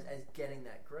as getting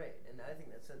that grade. And I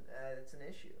think that's an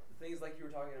issue. The thing is, like you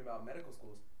were talking about medical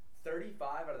schools,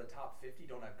 35 out of the top 50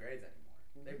 don't have grades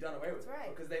anymore. They've done away with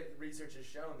it because research has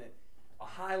shown that a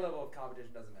high level of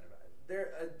competition doesn't matter.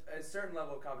 A certain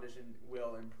level of competition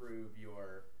will improve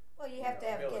your. Well, you have to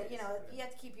have abilities. you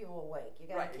have to keep people awake. You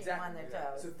got to keep them on their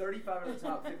toes. So 35 of the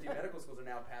top 50 medical schools are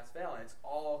now pass-fail, and it's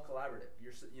all collaborative.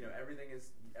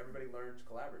 Everybody learns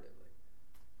collaboratively.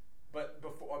 But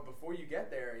before you get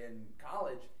there in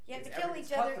college, you have to kill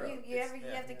each other. You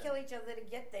have to kill each other to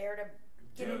get there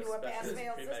to get into a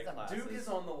pass-fail system. Duke is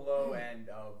on the low end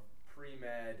of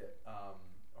pre-med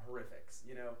horrifics.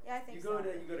 I think you go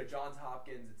to Johns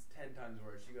Hopkins, it's 10 times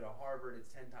worse. You go to Harvard,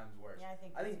 it's 10 times worse. Yeah,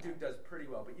 I think Duke does pretty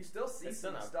well, but you still see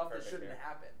some stuff that shouldn't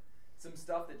happen. Some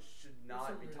stuff that should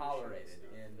not be tolerated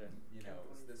in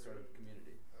this sort of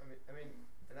community. I mean,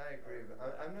 and I agree, but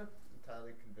I'm not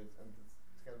entirely convinced, and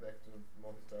it's kind of back to a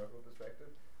more historical perspective,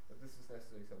 that this is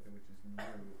necessarily something which is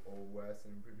new or worse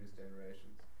than in previous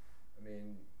generations. I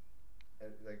mean,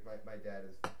 like my dad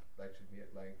has lectured me at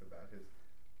length about his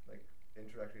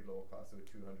introductory law class. There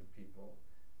were 200 people,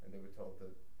 and they were told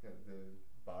that the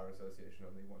bar association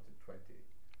only wanted 20,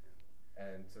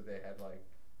 and so they had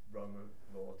Roman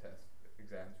law test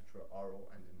exams which were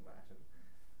oral and in Latin,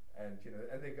 and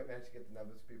and they managed to get the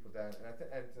numbers of people down,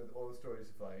 and so all the stories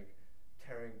of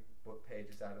tearing book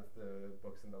pages out of the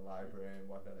books in the library and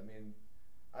whatnot. I mean,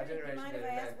 our generation. Do you mind if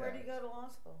I ask, where do you go to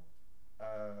law school?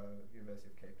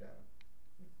 University of Cape Town.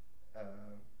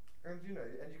 And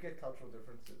and you get cultural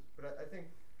differences. But I think,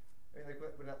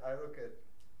 when I look at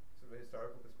sort of a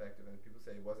historical perspective, and people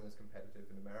say it wasn't as competitive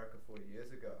in America 40 years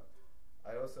ago,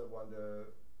 I also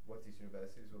wonder what these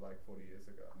universities were like 40 years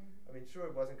ago. I mean, sure,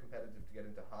 it wasn't competitive to get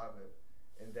into Harvard,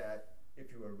 in that if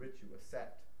you were rich, you were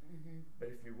set. But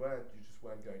if you weren't, you just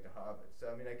weren't going to Harvard. So,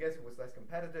 I mean, I guess it was less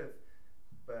competitive,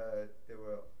 but the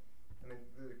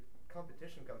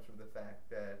competition comes from the fact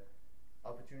that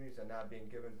opportunities are now being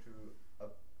given to a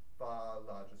far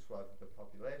larger swath of the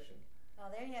population. Oh,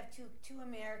 there you have two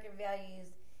American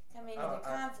values coming into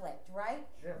conflict, right?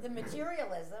 Yeah. The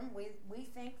materialism, we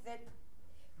think that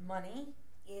money,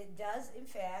 it does in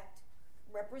fact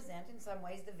represent in some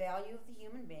ways the value of the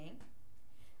human being.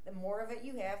 The more of it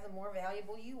you have, the more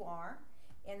valuable you are,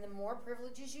 and the more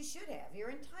privileges you should have.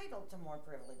 You're entitled to more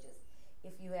privileges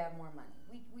if you have more money.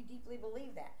 We deeply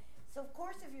believe that. So, of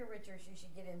course, if you're richer, you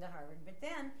should get into Harvard. But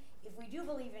then, if we do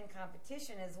believe in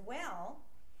competition as well,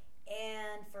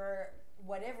 and for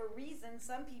whatever reason,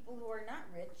 some people who are not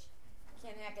rich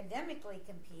can academically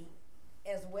compete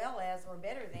as well as or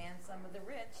better than some of the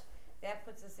rich, that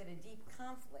puts us at a deep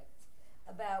conflict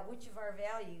about which of our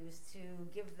values to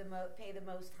pay the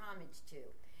most homage to.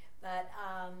 But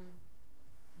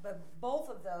both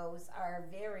of those are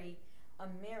very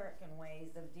American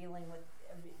ways of dealing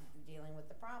with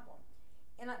the problem.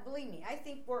 And believe me, I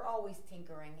think we're always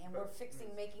tinkering and we're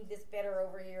making this better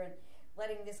over here and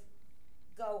letting this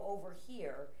go over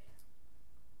here.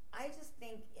 I just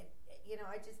think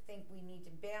we need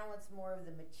to balance more of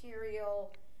the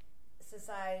material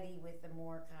society with the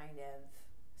more kind of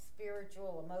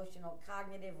spiritual, emotional,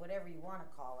 cognitive, whatever you want to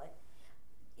call it,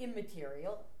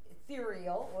 immaterial,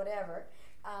 ethereal, whatever.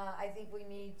 I think we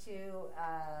need to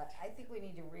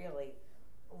really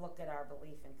look at our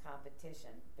belief in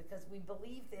competition, because we have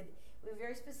a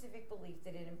very specific belief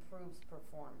that it improves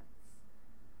performance.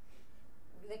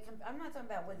 I'm not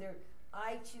talking about whether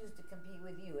I choose to compete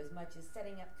with you as much as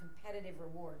setting up competitive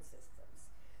reward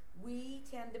systems. We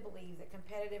tend to believe that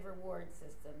competitive reward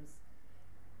systems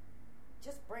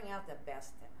just bring out the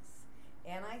best in us.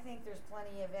 And I think there's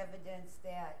plenty of evidence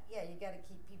that, you got to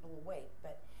keep people awake,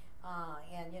 but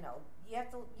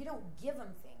you don't give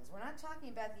them things. We're not talking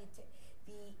about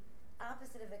the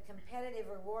opposite of a competitive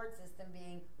reward system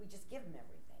being we just give them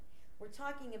everything. We're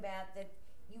talking about that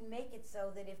you make it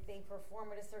so that if they perform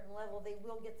at a certain level, they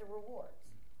will get the rewards,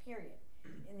 period.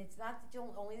 And it's not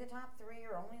only the top 3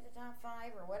 or only the top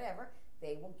 5 or whatever.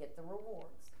 They will get the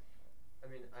rewards. I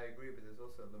mean, I agree, but there's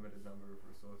also a limited number of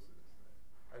resources.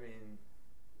 I mean,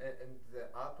 and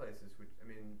there are places which,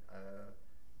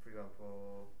 for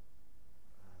example,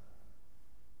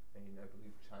 I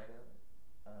believe China,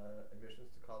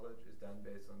 admissions to college is done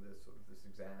based on this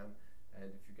exam,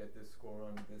 and if you get this score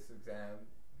on this exam,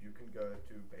 you can go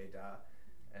to Beta,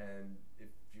 and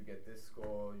if you get this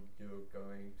score, you're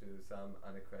going to some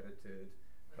unaccredited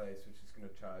place which is going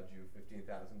to charge you $15,000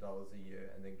 a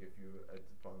year and then give you a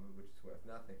diploma which is worth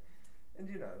nothing. And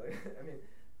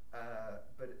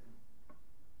but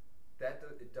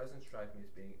it doesn't strike me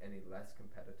as being any less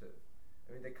competitive.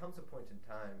 I mean, there comes a point in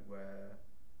time where,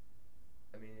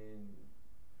 I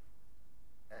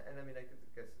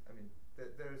guess,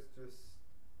 there's just,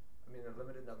 a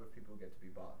limited number of people get to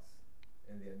be boss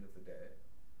in the end of the day.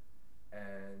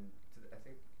 And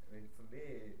for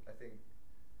me, I think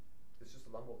there's just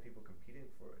a lot more people competing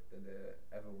for it than there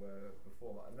ever were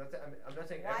before. I'm not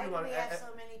saying Why everyone. do we have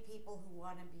so many people who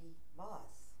want to be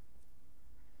boss?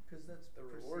 Because that's The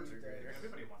rewards are perceived greater. as-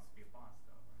 Everybody wants to be a boss,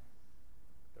 though.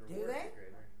 The Do rewards they? are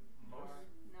greater.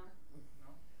 Most, No.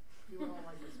 no. People don't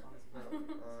like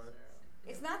responsibility.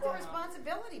 It's not the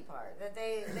responsibility part that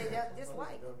they don't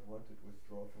dislike. Don't want to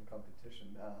withdraw from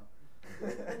competition now.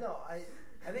 No, I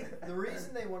think the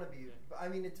reason they want to be,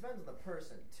 it depends on the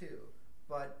person too.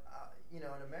 But in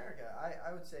America,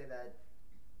 I would say that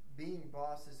being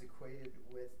boss is equated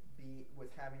with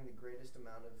having the greatest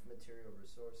amount of material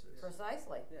resources,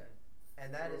 Precisely. Yeah.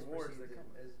 and that is Rewards perceived that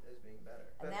come with as being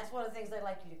better. And that's one of the things I'd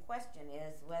like you to question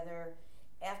is whether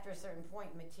after a certain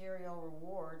point material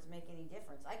rewards make any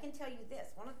difference. I can tell you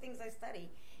this, one of the things I study,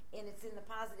 and it's in the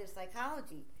positive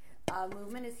psychology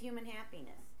movement, is human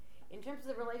happiness. In terms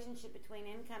of the relationship between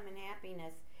income and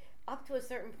happiness, up to a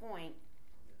certain point,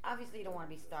 obviously you don't want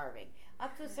to be starving.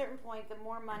 Up to a certain point, the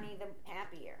more money, the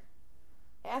happier.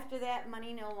 After that,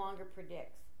 money no longer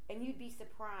predicts. And you'd be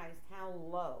surprised how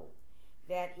low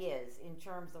that is in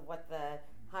terms of what the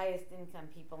highest income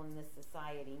people in this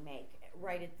society make.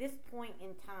 Right at this point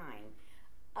in time,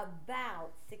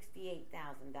 about $68,000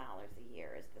 a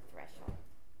year is the threshold.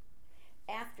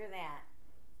 After that,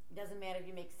 doesn't matter if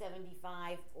you make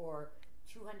 75 or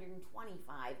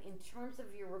 225 in terms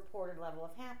of your reported level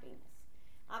of happiness.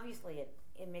 Obviously,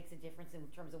 it makes a difference in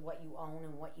terms of what you own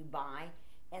and what you buy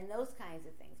and those kinds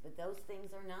of things. But those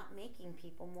things are not making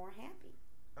people more happy.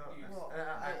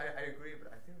 I agree,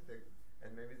 but I think that,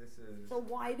 and maybe this is. So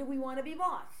why do we want to be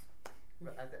boss?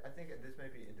 But I think this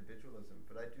may be individualism,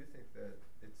 but I do think that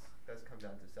it does come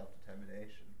down to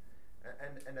self-determination,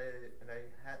 and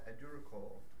I do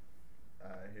recall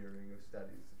hearing of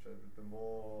studies that showed that the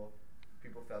more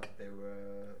people felt that they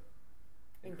were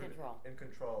In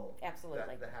control.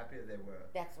 Absolutely. the happier they were.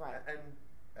 That's right.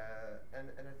 And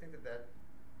I think that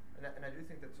and I do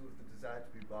think that sort of the desire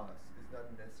to be boss is not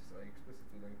necessarily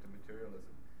explicitly linked to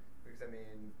materialism, because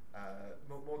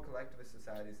more collectivist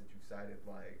societies that you've cited,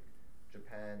 like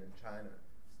Japan and China,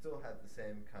 still have the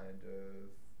same kind of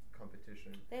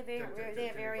competition. They're to be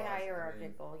very boss.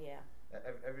 hierarchical, yeah.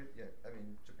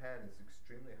 Japan is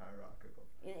extremely hierarchical.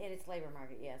 In its labor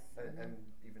market, yes. And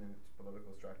even in its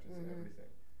political structures and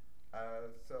everything.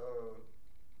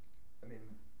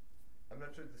 I'm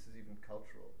not sure this is even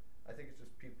cultural. I think it's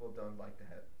just people don't like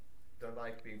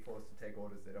being forced to take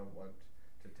orders they don't want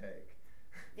to take.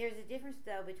 There's a difference,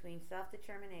 though, between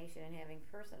self-determination and having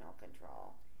personal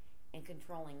control and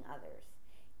controlling others.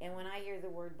 And when I hear the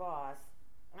word boss,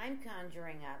 I'm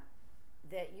conjuring up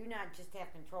that you not just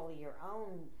have control of your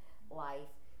own life,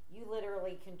 you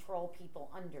literally control people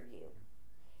under you.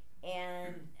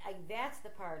 And that's the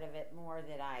part of it more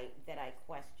that I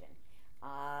question.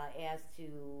 As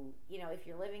to, if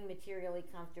you're living materially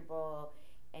comfortable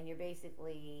and you're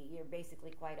basically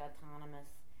quite autonomous.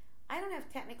 I don't have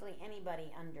technically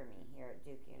anybody under me here at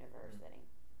Duke University.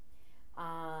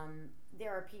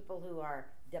 There are people who are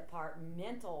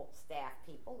departmental staff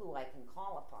people who I can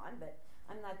call upon, but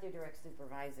I'm not their direct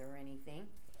supervisor or anything.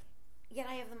 Yet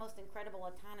I have the most incredible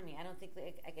autonomy. I don't think that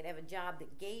I could have a job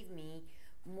that gave me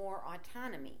more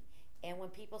autonomy. And when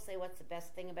people say, what's the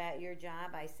best thing about your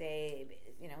job? I say,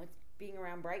 it's being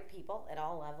around bright people at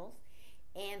all levels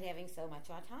and having so much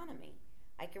autonomy.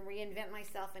 I can reinvent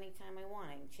myself anytime I want.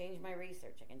 I can change my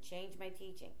research. I can change my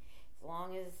teaching. As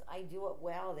long as I do it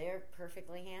well, they're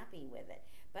perfectly happy with it.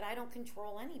 But I don't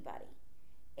control anybody.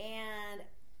 And,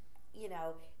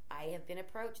 I have been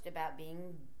approached about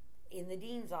being in the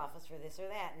dean's office for this or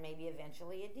that and maybe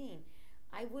eventually a dean.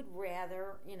 I would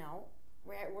rather,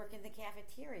 work in the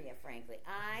cafeteria, frankly.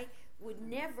 I would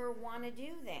never want to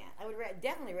do that. I would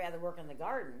definitely rather work in the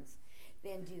gardens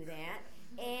than do that.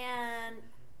 And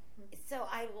so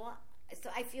I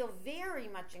feel very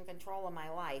much in control of my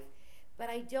life, but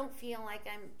I don't feel like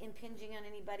I'm impinging on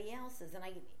anybody else's. And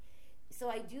I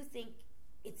do think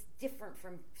it's different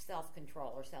from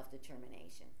self-control or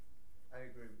self-determination. I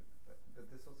agree, but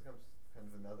this also comes kind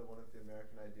of another one of the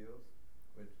American ideals,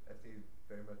 which I see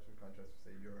very much in contrast to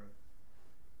say Europe,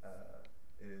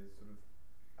 is sort of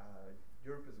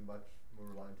Europe is much more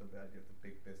reliant on the idea of the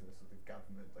big business of the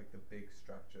government, like the big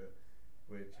structure,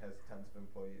 which has tons of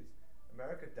employees.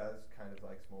 America does kind of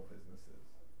like small businesses.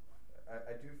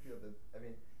 I do feel that, I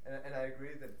mean, and I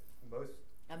agree that most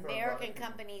American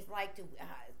companies like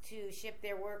to ship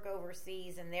their work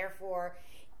overseas, and therefore,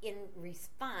 in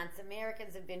response,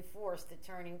 Americans have been forced to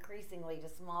turn increasingly to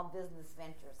small business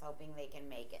ventures, hoping they can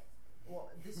make it.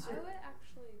 Well, I would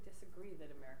actually disagree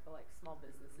that America likes small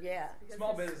businesses. Yeah.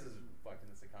 Small businesses are fucking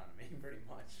this economy, pretty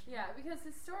much. Yeah, because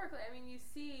historically, I mean, you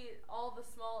see all the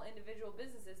small individual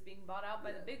businesses being bought out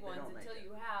by the big ones until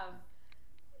you have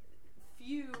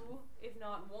few, if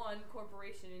not one,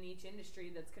 corporation in each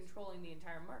industry that's controlling the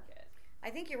entire market. I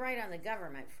think you're right on the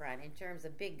government front in terms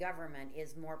of big government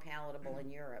is more palatable in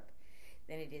Europe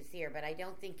than it is here. But I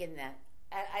don't think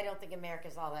I don't think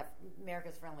America's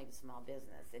friendly to small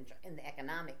business in the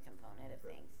economic component of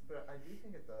things. But I do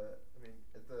think at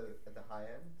the high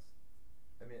ends,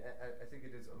 I mean, I think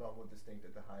it is a lot more distinct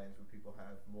at the high ends where people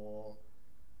have more,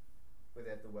 where they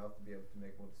have the wealth to be able to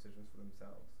make more decisions for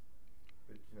themselves.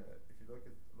 But if you look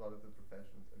at a lot of the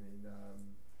professions, I mean,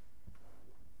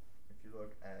 if you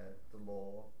look at the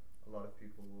law, a lot of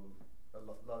people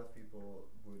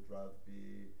would rather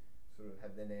be sort of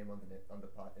have their name in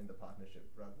the partnership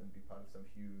rather than be part of some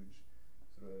huge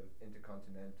sort of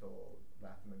intercontinental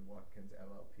Latham & Watkins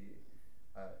LLP.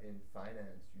 In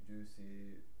finance, you do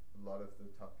see a lot of the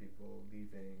top people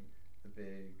leaving the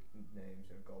big names,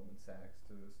 Goldman Sachs,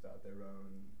 to start their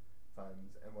own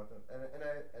funds and whatnot. And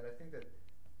I think that,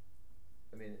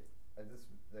 I mean,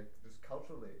 just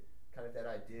culturally, kind of that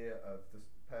idea of this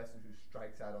person who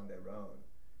strikes out on their own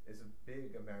is a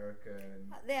big American.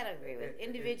 That I agree with.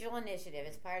 Individual initiative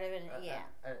is part of it. Yeah.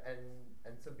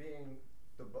 And so being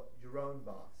your own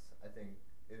boss, I think,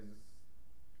 is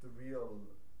the real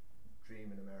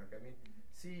dream in America. I mean,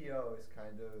 CEO is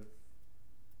kind of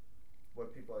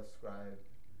what people ascribe.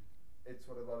 It's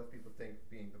what a lot of people think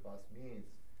being the boss means.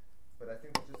 But I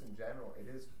think just in general, it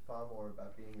is far more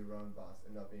about being your own boss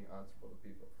and not being answerable to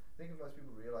people. I think if most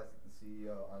people realize that the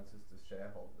CEO answers to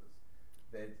shareholders,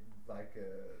 they'd like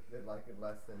it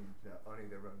less than owning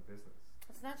their own business.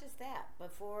 It's not just that.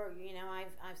 Before,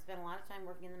 I've spent a lot of time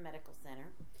working in the medical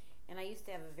center, and I used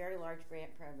to have a very large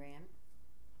grant program,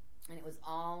 and it was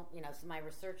all, so my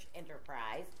research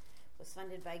enterprise was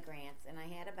funded by grants, and I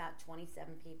had about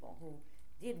 27 people who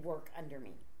did work under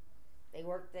me.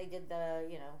 They did the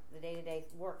day-to-day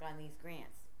work on these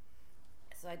grants.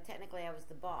 So technically I was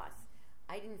the boss.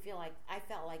 I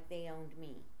felt like they owned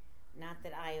me, not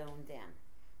that I owned them.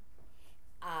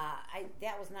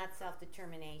 That was not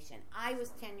self-determination. I was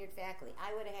tenured faculty.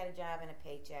 I would have had a job and a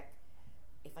paycheck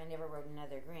if I never wrote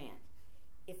another grant.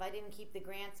 If I didn't keep the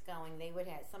grants going,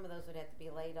 some of those would have to be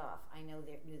laid off. I knew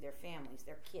their families,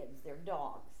 their kids, their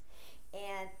dogs.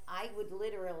 And I would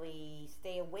literally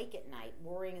stay awake at night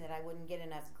worrying that I wouldn't get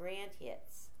enough grant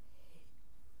hits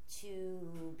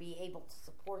to be able to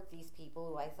support these people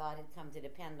who I thought had come to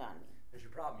depend on me. There's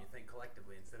your problem. You think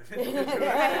collectively instead of individually.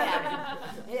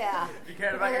 Yeah. If you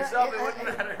cared about yourself, it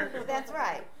wouldn't matter. That's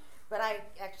right. But I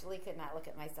actually could not look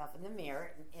at myself in the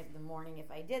mirror in the morning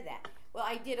if I did that. Well,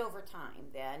 I did over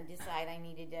time then decide I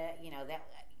needed to, that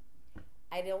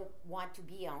I don't want to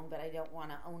be owned, but I don't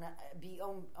want to be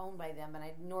owned by them,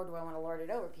 nor do I want to lord it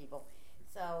over people.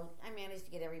 So I managed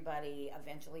to get everybody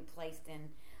eventually placed in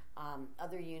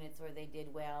other units where they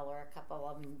did well, or a couple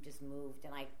of them just moved,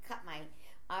 and I cut my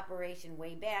operation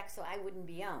way back so I wouldn't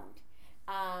be owned.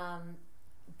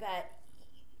 But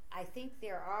I think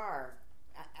there are,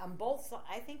 on both sides,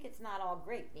 I think it's not all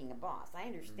great being a boss. I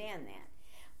understand that.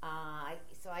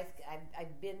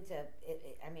 I've been to,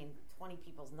 20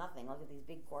 people's nothing. Look at these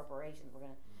big corporations. We're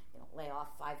going to lay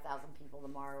off 5,000 people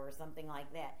tomorrow or something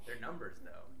like that. They're numbers,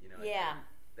 though. Yeah.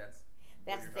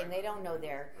 That's the thing. They don't know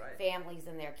their families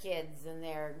and their kids and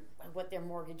what their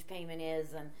mortgage payment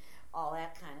is and all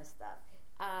that kind of stuff.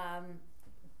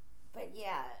 But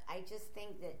yeah, I just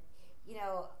think that,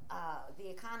 the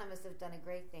economists have done a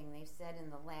great thing. They've said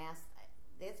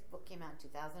this book came out in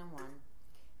 2001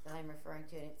 that I'm referring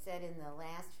to, and it said in the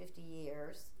last 50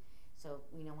 years, so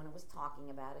when it was talking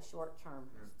about a short-term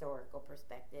historical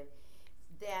perspective,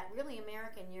 that really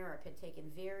America and Europe had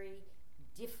taken very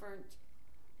different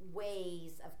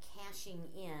ways of cashing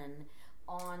in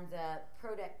on the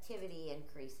productivity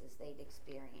increases they'd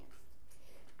experienced.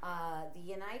 The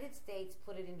United States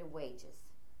put it into wages.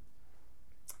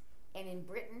 And in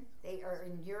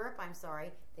Europe,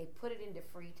 they put it into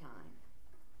free time.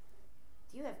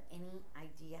 Do you have any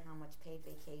idea how much paid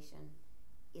vacation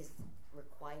is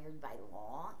required by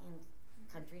law in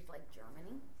countries like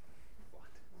Germany. What?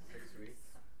 6 weeks.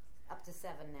 Up to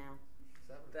 7 now.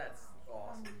 7. That's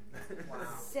awesome. Wow.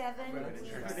 7 Women in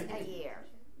weeks Germany. a year.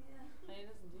 And it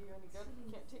doesn't do you any good.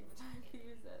 You can't take the time to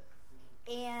use it.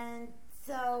 And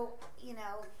so,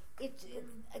 it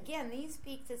again, these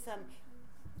speak to some.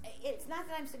 It's not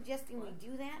that I'm suggesting we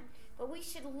do that, but we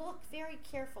should look very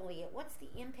carefully at what's the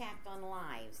impact on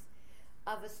lives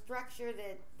of a structure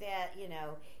that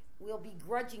will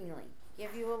begrudgingly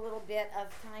give you a little bit of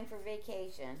time for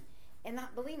vacation. And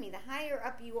not, believe me, the higher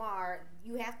up you are,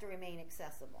 you have to remain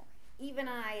accessible. Even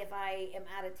if I am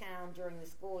out of town during the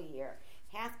school year,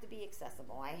 have to be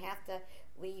accessible. I have to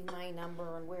leave my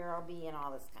number and where I'll be and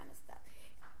all this kind of stuff.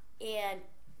 And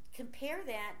compare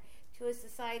that to a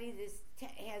society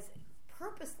that has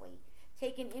purposely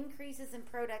taken increases in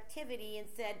productivity and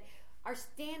said, our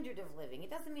standard of living, it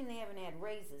doesn't mean they haven't had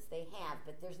raises, they have,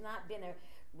 but there's not been a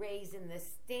raise in the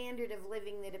standard of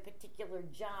living that a particular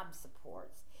job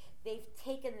supports. They've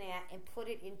taken that and put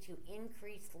it into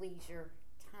increased leisure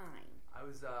time. I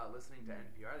was listening to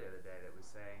NPR the other day that was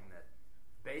saying that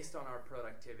based on our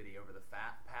productivity over the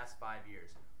past 5 years,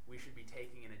 we should be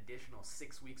taking an additional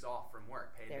 6 weeks off from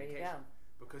work, paid There you vacation,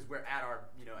 go. because we're at our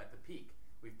at the peak.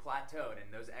 We've plateaued,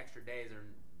 and those extra days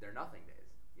they're nothing days.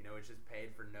 It's just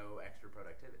paid for no extra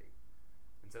productivity,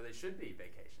 and so they should be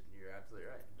vacation. You're absolutely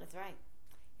right. That's right.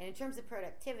 And in terms of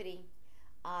productivity,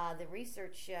 the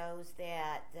research shows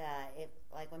that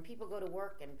when people go to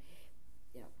work and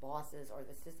bosses or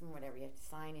the system or whatever, you have to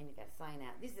sign in, you got to sign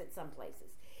out. This is at some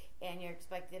places, and you're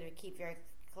expected to keep very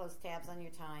close tabs on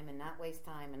your time and not waste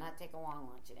time and not take a long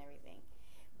lunch and everything.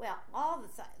 Well,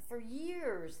 for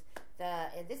years,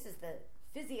 this is the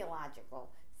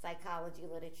physiological psychology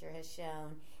literature has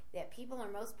shown that people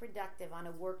are most productive on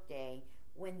a work day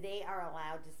when they are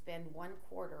allowed to spend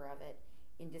 1/4 of it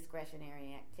in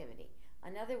discretionary activity.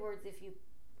 In other words, if you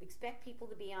expect people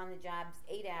to be on the jobs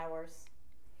 8 hours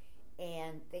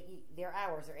and their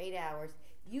hours are 8 hours,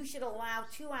 you should allow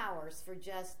 2 hours for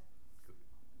just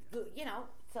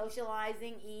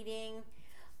socializing, eating,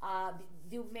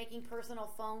 making personal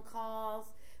phone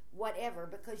calls, whatever,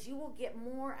 because you will get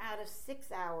more out of 6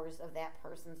 hours of that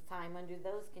person's time under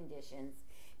those conditions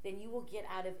than you will get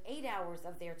out of 8 hours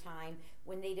of their time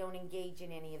when they don't engage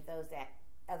in any of those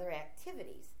other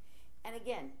activities. And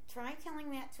again, try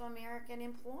telling that to American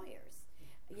employers.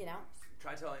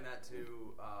 Try telling that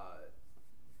to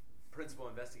principal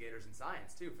investigators in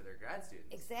science too for their grad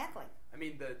students. Exactly. I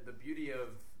mean, the beauty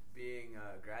of being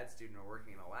a grad student or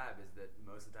working in a lab is that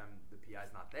most of the time the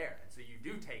PI's not there, and so you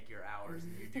do take your hours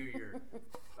and you do your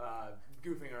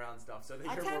goofing around stuff so that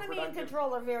you're more Autonomy productive. and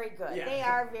control are very good. Yeah. They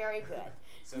are very good.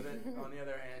 So that on the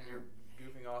other hand, you're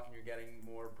goofing off and you're getting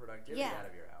more productivity out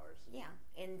of your hours. Yeah,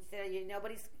 and so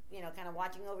nobody's kind of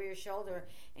watching over your shoulder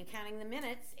and counting the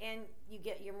minutes, and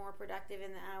you're more productive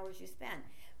in the hours you spend.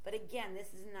 But again,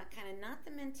 this is not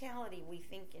the mentality we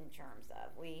think in terms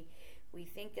of. We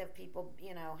think of people,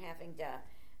 having to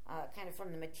kind of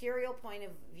from the material point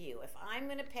of view. If I'm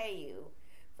going to pay you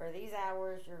for these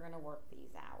hours, you're going to work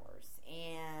these hours,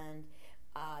 and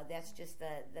that's just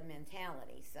the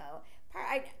mentality. So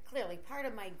clearly, part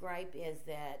of my gripe is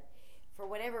that for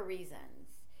whatever reasons,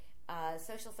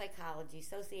 social psychology,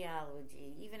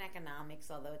 sociology, even economics,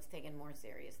 although it's taken more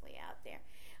seriously out there,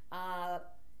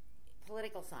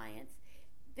 political science,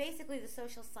 basically the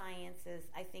social sciences,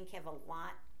 I think, have a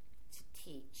lot to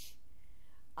teach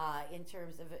in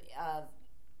terms of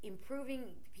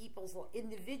improving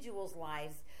individuals'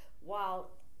 lives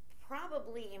while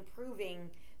probably improving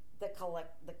the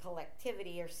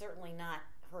collectivity, or certainly not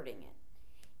hurting it.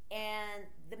 And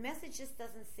the message just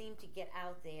doesn't seem to get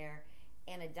out there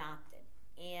and adopted.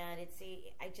 And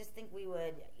I just think we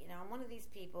would, I'm one of these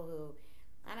people who,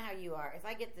 I don't know how you are. If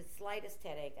I get the slightest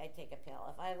headache, I take a pill.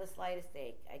 If I have the slightest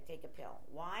ache, I take a pill.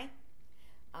 Why?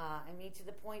 To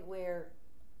the point where,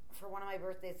 for one of my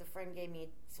birthdays, a friend gave me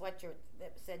a sweatshirt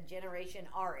that said Generation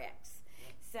RX.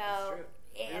 So, That's true.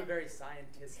 We're a very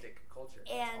scientistic culture.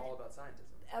 It's all about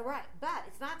scientism. Right, but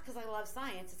it's not because I love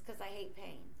science. It's because I hate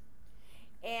pain.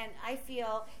 And I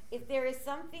feel if there is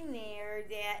something there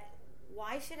that,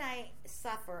 why should I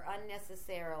suffer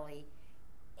unnecessarily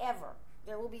ever?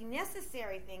 There will be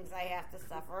necessary things I have to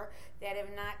suffer that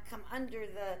have not come under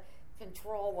the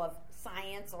control of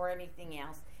science or anything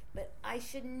else, but I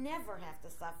should never have to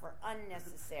suffer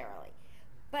unnecessarily.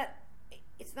 But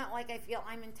it's not like I feel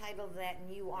I'm entitled to that and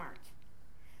you aren't.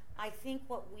 I think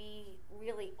what we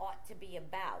really ought to be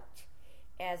about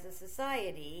as a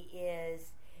society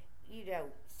is,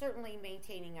 certainly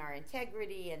maintaining our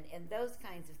integrity and those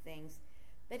kinds of things,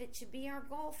 but it should be our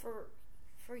goal for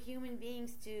for human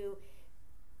beings to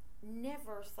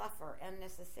never suffer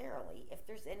unnecessarily if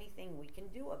there's anything we can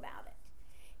do about it.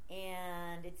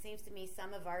 And it seems to me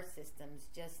some of our systems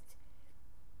just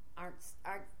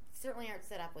certainly aren't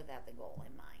set up with that the goal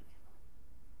in mind.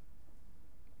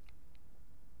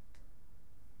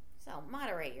 So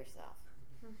moderate yourself.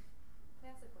 Can I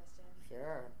ask a question?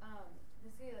 Sure.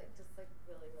 This is just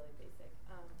really, really basic.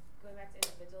 Going back to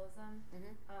individualism,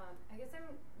 I guess I'm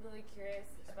really curious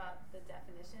about the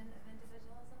definition of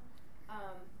individualism.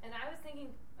 And I was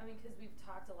thinking, because we've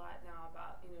talked a lot now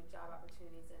about job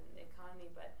opportunities and the economy,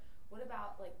 but what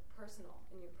about personal,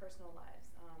 in your personal lives,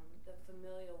 the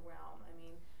familial realm?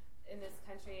 In this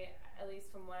country, at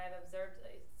least from what I've observed,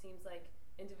 it seems like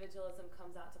individualism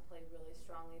comes out to play really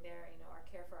strongly there. Our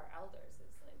care for our elders is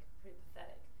pretty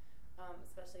pathetic,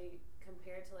 especially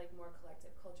compared to more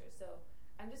collective cultures. So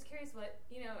I'm just curious what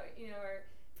or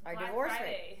our Black divorce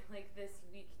Friday this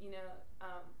week.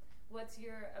 What's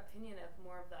your opinion of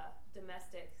more of the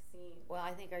domestic scene? Well,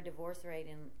 I think our divorce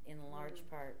rate in large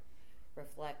part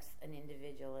reflects an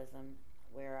individualism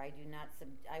where I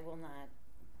will not.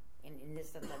 In this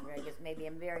sense, I guess maybe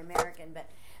I'm very American, but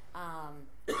I'm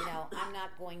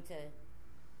not going to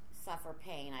suffer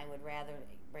pain. I would rather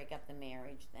break up the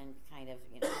marriage than kind of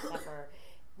suffer,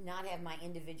 not have my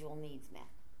individual needs met,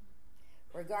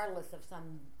 regardless of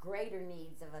some greater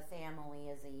needs of a family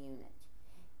as a unit.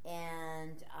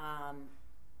 And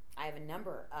I have a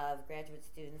number of graduate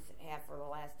students that have for the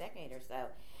last decade or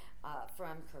so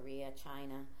from Korea,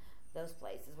 China, those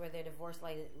places where their divorce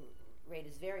rate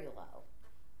is very low.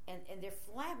 And they're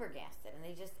flabbergasted, and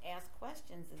they just ask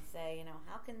questions and say,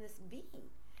 how can this be?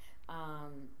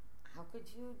 How could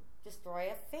you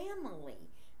destroy a family?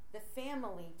 The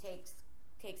family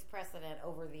takes precedent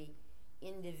over the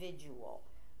individual.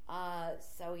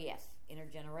 So yes,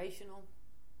 intergenerational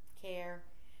care.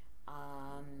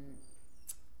 I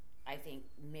think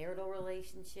marital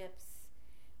relationships.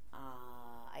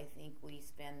 I think we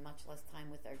spend much less time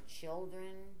with our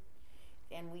children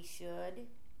than we should.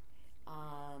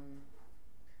 A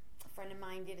friend of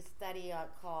mine did a study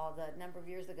called a number of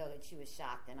years ago that she was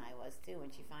shocked, and I was too,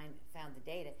 when she found the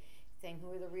data saying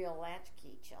who are the real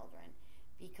latchkey children.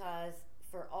 Because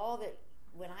for all that,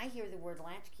 when I hear the word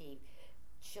latchkey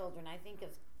children, I think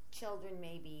of children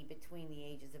maybe between the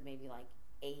ages of maybe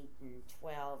 8 and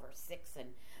 12 or 6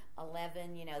 and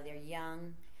 11. They're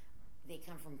young. They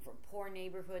come from poor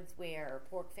neighborhoods or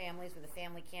poor families where the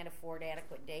family can't afford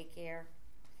adequate daycare,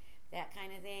 that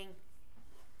kind of thing.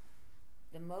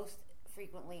 The most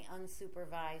frequently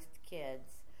unsupervised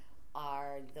kids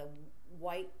are the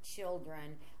white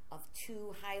children of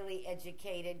two highly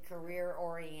educated,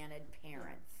 career-oriented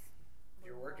parents. If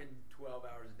you're working 12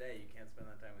 hours a day, you can't spend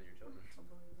that time with your children.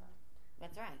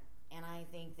 That's right. And I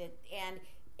think that,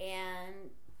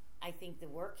 and I think the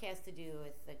work has to do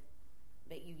with that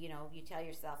you tell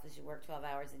yourself as you work 12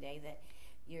 hours a day that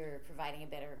you're providing a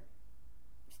better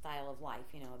style of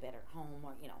life, a better home,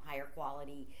 or higher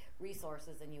quality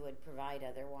resources than you would provide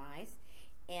otherwise,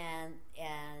 and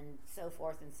so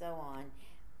forth and so on.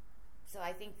 So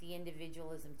I think the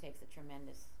individualism takes a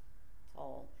tremendous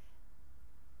toll.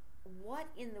 What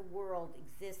in the world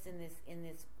exists in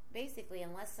this basically,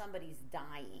 unless somebody's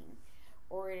dying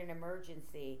or in an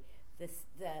emergency, the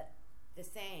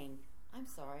saying, "I'm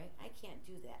sorry, I can't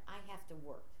do that, I have to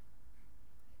work,"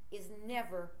 is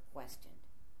never questioned.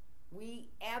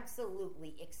 We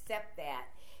absolutely accept that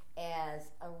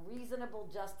as a reasonable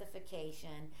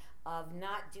justification of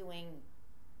not doing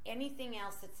anything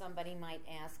else that somebody might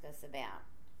ask us about.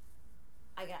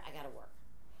 I got to work.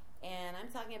 And I'm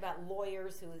talking about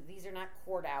lawyers who, these are not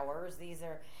court hours, these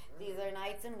are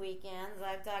nights and weekends.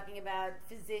 I'm talking about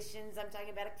physicians, I'm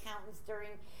talking about accountants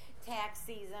during tax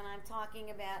season, I'm talking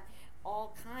about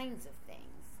all kinds of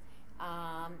things.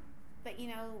 But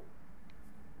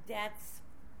that's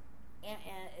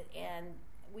and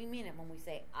we mean it when we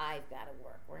say I've got to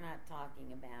work. We're not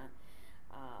talking about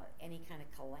any kind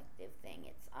of collective thing.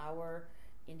 It's our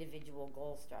individual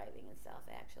goal striving and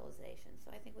self-actualization.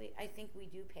 So I think we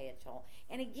do pay a toll.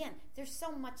 And again, there's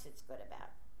so much that's good about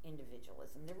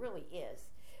individualism. There really is.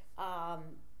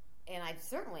 And I'm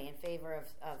certainly in favor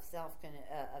of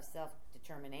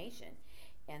self-determination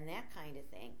and that kind of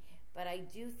thing. But I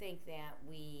do think that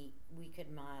we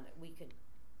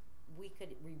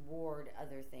could reward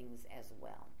other things as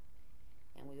well,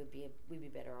 and we'd be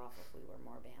better off if we were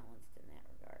more balanced in that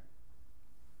regard.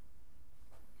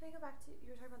 Can I go back to,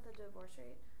 you were talking about the divorce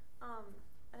rate,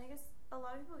 and I guess a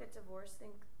lot of people get divorced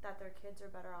think that their kids are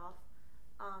better off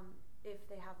if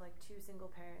they have two single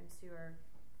parents who are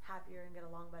happier and get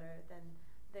along better than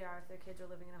they are if their kids are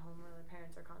living in a home where their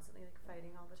parents are constantly like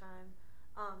fighting all the time.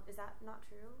 Is that not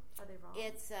true? Are they wrong?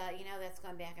 It's that's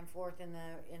gone back and forth in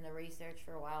the research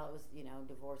for a while. It was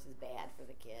divorce is bad for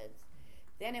the kids.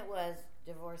 Then it was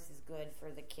divorce is good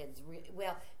for the kids.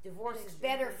 Divorce is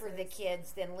better for the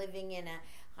kids than living in a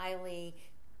highly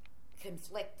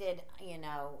conflicted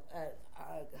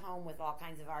home with all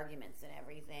kinds of arguments and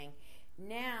everything.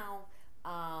 Now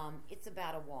it's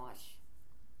about a wash.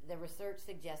 The research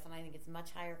suggests, and I think it's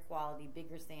much higher quality,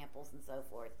 bigger samples and so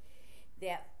forth,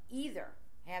 that either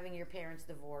having your parents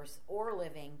divorce or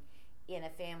living in a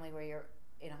family where you're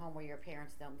in a home where your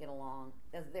parents don't get along,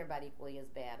 they're about equally as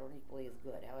bad or equally as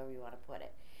good, however you want to put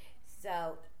it.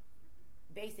 So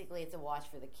basically it's a wash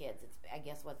for the kids. It's, I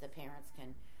guess, what the parents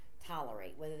can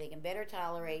tolerate. Whether they can better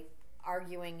tolerate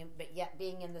arguing but yet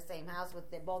being in the same house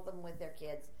with both of them with their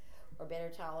kids, or better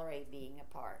tolerate being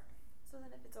apart. So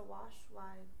then if it's a wash,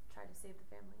 why try to save the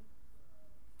family?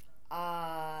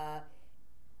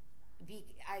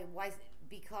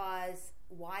 Because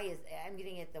why is I'm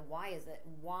getting at the why is it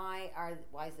why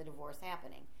is the divorce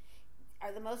happening?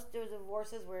 Are the most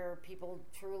divorces where people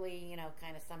truly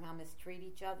kind of somehow mistreat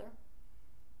each other?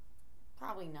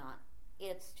 Probably not.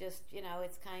 It's just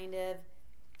it's kind of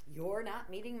you're not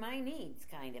meeting my needs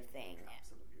kind of thing.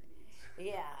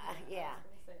 Yeah.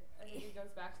 I think it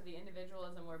goes back to the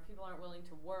individualism where people aren't willing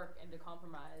to work and to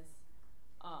compromise.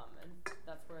 And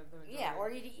that's where the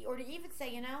majority... or to even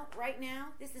say, right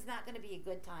now, this is not going to be a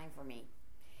good time for me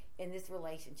in this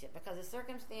relationship because the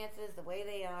circumstances, the way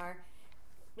they are,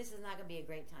 this is not going to be a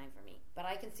great time for me. But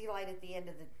I can see light at the end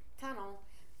of the tunnel.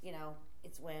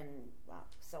 It's when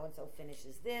so-and-so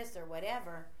finishes this or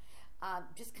whatever.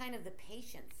 Just kind of the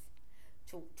patience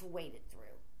to wait it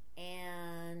through.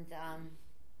 And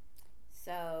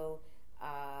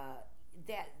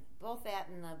that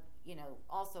and the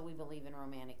also we believe in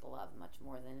romantic love much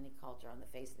more than any culture on the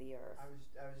face of the earth. I was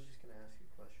just going to ask you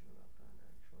a question about that,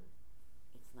 actually.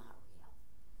 It's not real.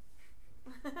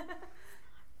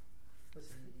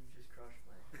 Listen, you just crushed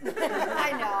my...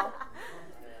 I know.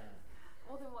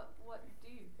 Well, then what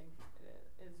do you think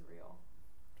is real?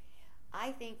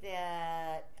 I think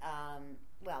that,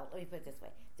 let me put it this way.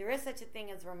 There is such a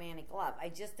thing as romantic love. I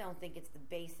just don't think it's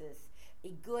a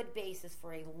good basis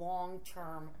for a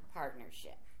long-term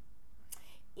partnership.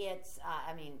 It's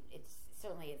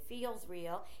certainly it feels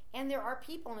real, and there are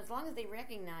people, and as long as they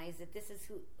recognize that this is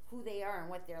who they are and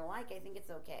what they're like, I think it's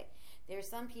okay. There are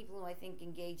some people who I think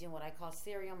engage in what I call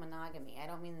serial monogamy. I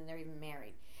don't mean that they're even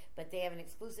married, but they have an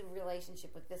exclusive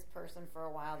relationship with this person for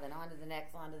a while, then on to the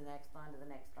next, on to the next, on to the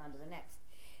next, on to the next.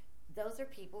 Those are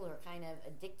people who are kind of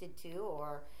addicted to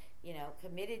or,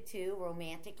 committed to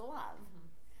romantic love.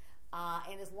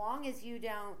 Mm-hmm. And as long as you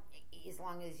don't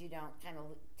kind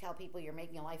of tell people you're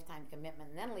making a lifetime commitment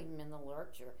and then leave them in the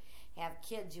lurch, or have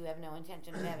kids you have no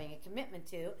intention of having a commitment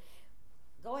to,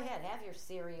 go ahead, have your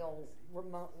serial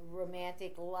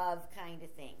romantic love kind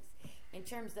of things. In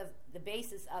terms of the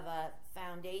basis of a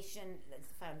foundation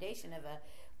of a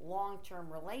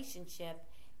long-term relationship,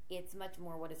 it's much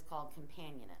more what is called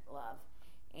companionate love,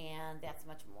 and that's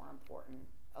much more important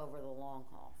over the long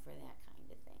haul for that kind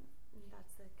of thing. And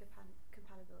that's the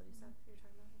compatibility stuff you're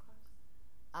talking about in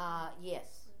class?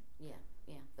 Yes. Right.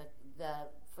 Yeah. The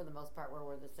for the most part, where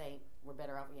we're the same, we're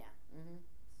better off. Yeah. Mm-hmm.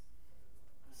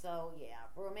 So yeah,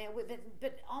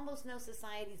 but almost no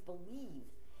societies believe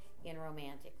in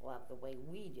romantic love the way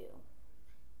we do.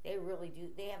 They really do.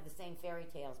 They have the same fairy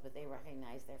tales, but they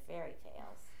recognize their fairy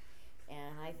tales.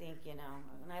 And I think,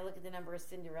 when I look at the number of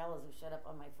Cinderellas who showed up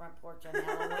on my front porch on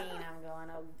Halloween, I'm going,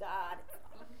 oh God,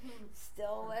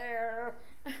 still there.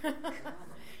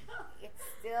 It's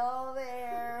still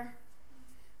there.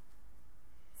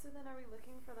 So then are we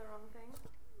looking for the wrong thing?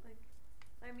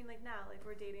 Now,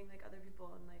 we're dating, other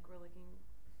people and, we're looking...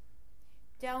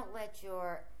 Don't let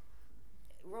your...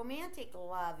 Romantic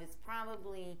love is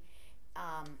probably,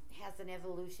 has an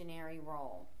evolutionary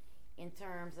role in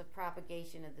terms of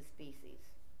propagation of the species,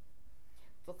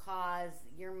 because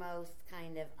your most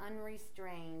kind of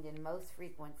unrestrained and most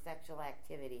frequent sexual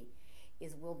activity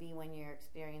will be when you're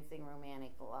experiencing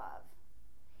romantic love.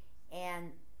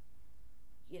 And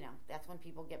that's when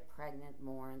people get pregnant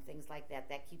more and things like that.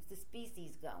 That keeps the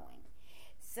species going.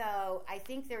 So I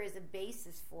think there is a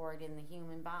basis for it in the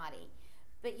human body.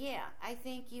 But yeah, I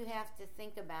think you have to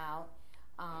think about,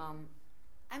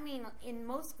 in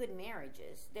most good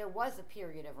marriages, there was a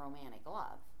period of romantic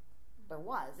love. There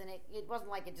was, and it wasn't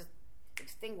like it just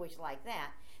extinguished like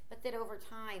that, but that over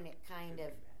time it kind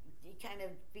of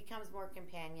becomes more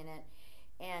companionate,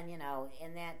 and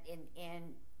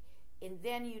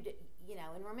then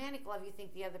in romantic love you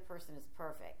think the other person is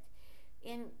perfect,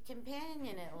 In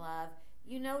companionate love,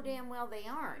 you know damn well they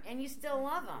aren't, and you still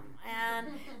love them, and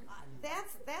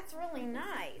that's really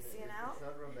nice, you know. It's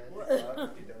not romantic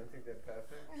love if you don't think they're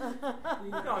perfect.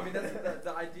 No, I mean that's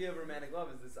the idea of romantic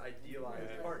love is this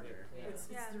idealized partner. It's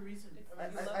the reason. I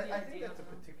think that's a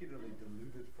particularly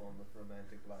diluted form of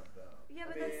romantic love, though. Yeah,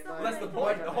 but That's the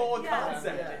point. The whole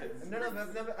concept is. No,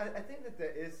 but I think that there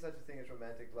is such a thing as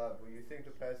romantic love, where you think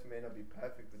the person may not be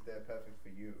perfect, but they're perfect for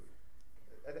you.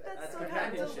 That's so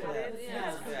companionship.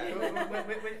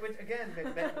 Which again may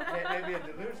be a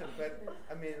delusion, but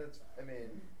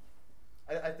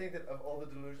I think that of all the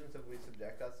delusions that we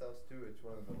subject ourselves to, it's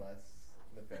one of the less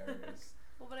nefarious.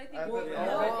 Well, but I think Well, if you no.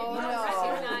 don't recognize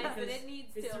that Because it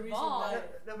needs it's to the reason evolve. why,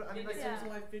 the reason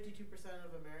why 52%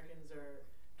 of Americans are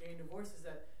getting divorced is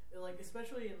that, like,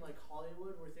 especially in like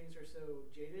Hollywood where things are so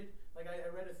jaded. Like I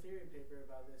read a theory paper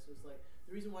about this. It was like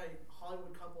the reason why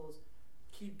Hollywood couples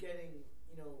keep getting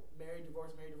married,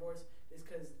 divorce, is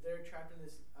because they're trapped in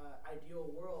this ideal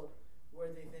world where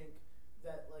they think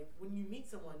that, like, when you meet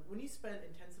someone, when you spend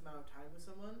intense amount of time with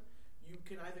someone, you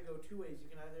can either go two ways. You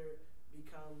can either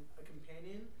become a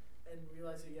companion and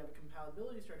realize that you have a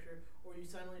compatibility structure, or you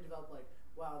suddenly develop like,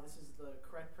 wow, this is the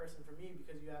correct person for me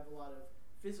because you have a lot of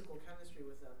physical chemistry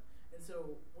with them. And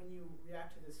so when you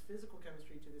react to this physical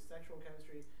chemistry, to this sexual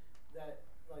chemistry, that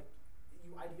like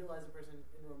you idealize a person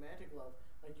in romantic love,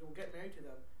 like you'll get married to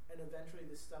them, and eventually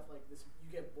this stuff like this, you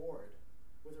get bored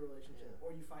with a relationship, or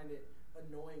you find it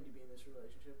annoying to be in this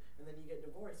relationship, and then you get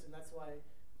divorced. And that's why,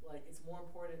 like, it's more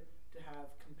important to have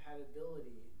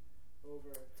compatibility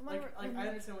over. I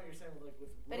understand what you're saying with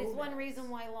But romance. it's one reason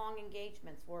why long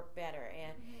engagements work better,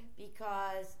 and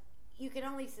because you can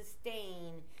only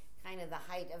sustain kind of the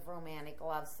height of romantic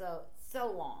love so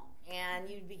long, and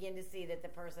you begin to see that the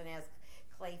person has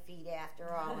clay feet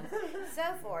after all, and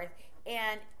so forth,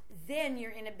 and then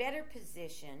you're in a better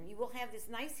position. You will have this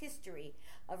nice history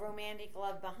of romantic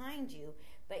love behind you,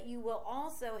 but you will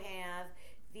also have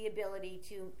the ability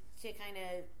to kind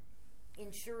of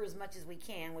ensure as much as we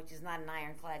can, which is not an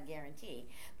ironclad guarantee,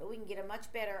 but we can get a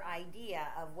much better idea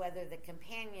of whether the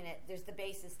companionate, there's the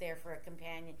basis there for a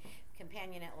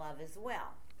companionate love as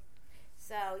well.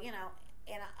 So,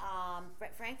 and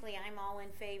frankly, I'm all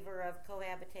in favor of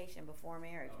cohabitation before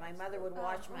marriage. My mother would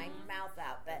wash my mouth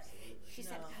out, but she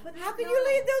said, "How can you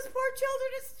lead those poor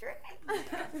children astray?"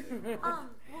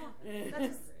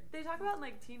 They talk about in,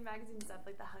 like, teen magazine stuff,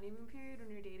 like the honeymoon period when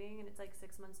you're dating, and it's like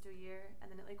 6 months to a year, and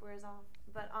then it like wears off.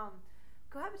 But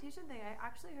cohabitation thing, I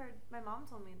actually heard, my mom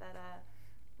told me that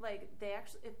they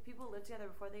actually, if people live together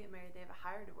before they get married, they have a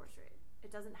higher divorce rate.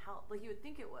 It doesn't help. Like, you would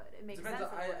think it would. It makes sense.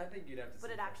 I think you'd have to.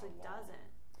 But it actually doesn't.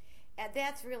 And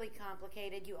that's really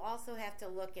complicated. You also have to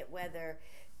look at whether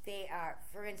they are,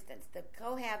 for instance, the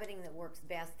cohabiting that works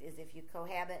best is if you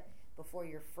cohabit before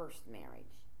your first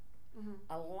marriage. Mm-hmm.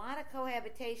 A lot of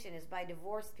cohabitation is by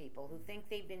divorced people who think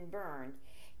they've been burned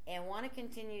and want to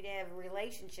continue to have a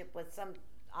relationship with some,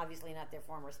 obviously not their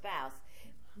former spouse,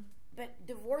 but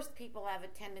divorced people have a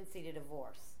tendency to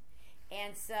divorce.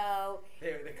 And so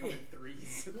they come in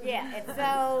threes. Yeah, and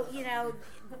so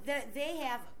they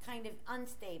have kind of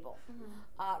unstable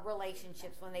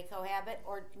relationships when they cohabit,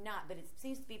 or not. But it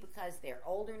seems to be because they're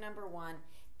older, number one,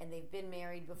 and they've been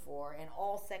married before. And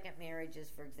all second marriages,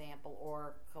 for example,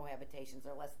 or cohabitations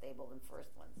are less stable than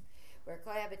first ones. Where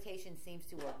cohabitation seems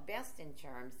to work best in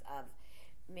terms of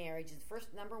marriage is,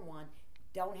 first, number one,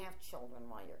 don't have children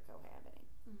while you're cohabiting.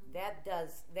 Mm-hmm. That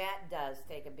does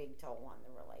take a big toll on the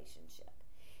relationship.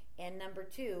 And number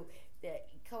two, the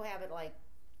cohabit like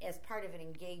as part of an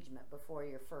engagement before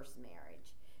your first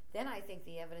marriage. Then I think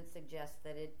the evidence suggests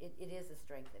that it is a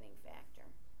strengthening factor.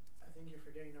 I think you're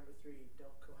forgetting number three.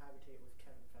 Don't cohabitate with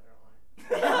Kevin Federline.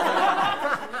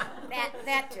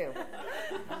 that too.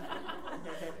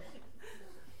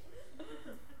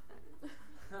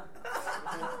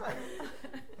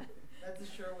 That's a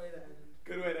sure way to end.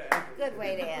 Good way to end. Good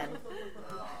way to end.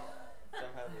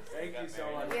 Thank you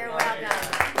so much. You're welcome.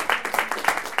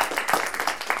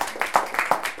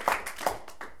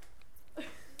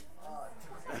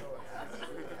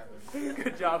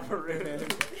 Good job,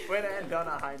 Varun. Way to end on a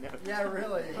high note. Yeah,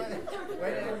 really.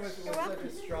 Way to end with such a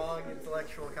strong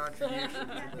intellectual contribution.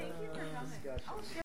 Yeah, thank you for coming. Discussion.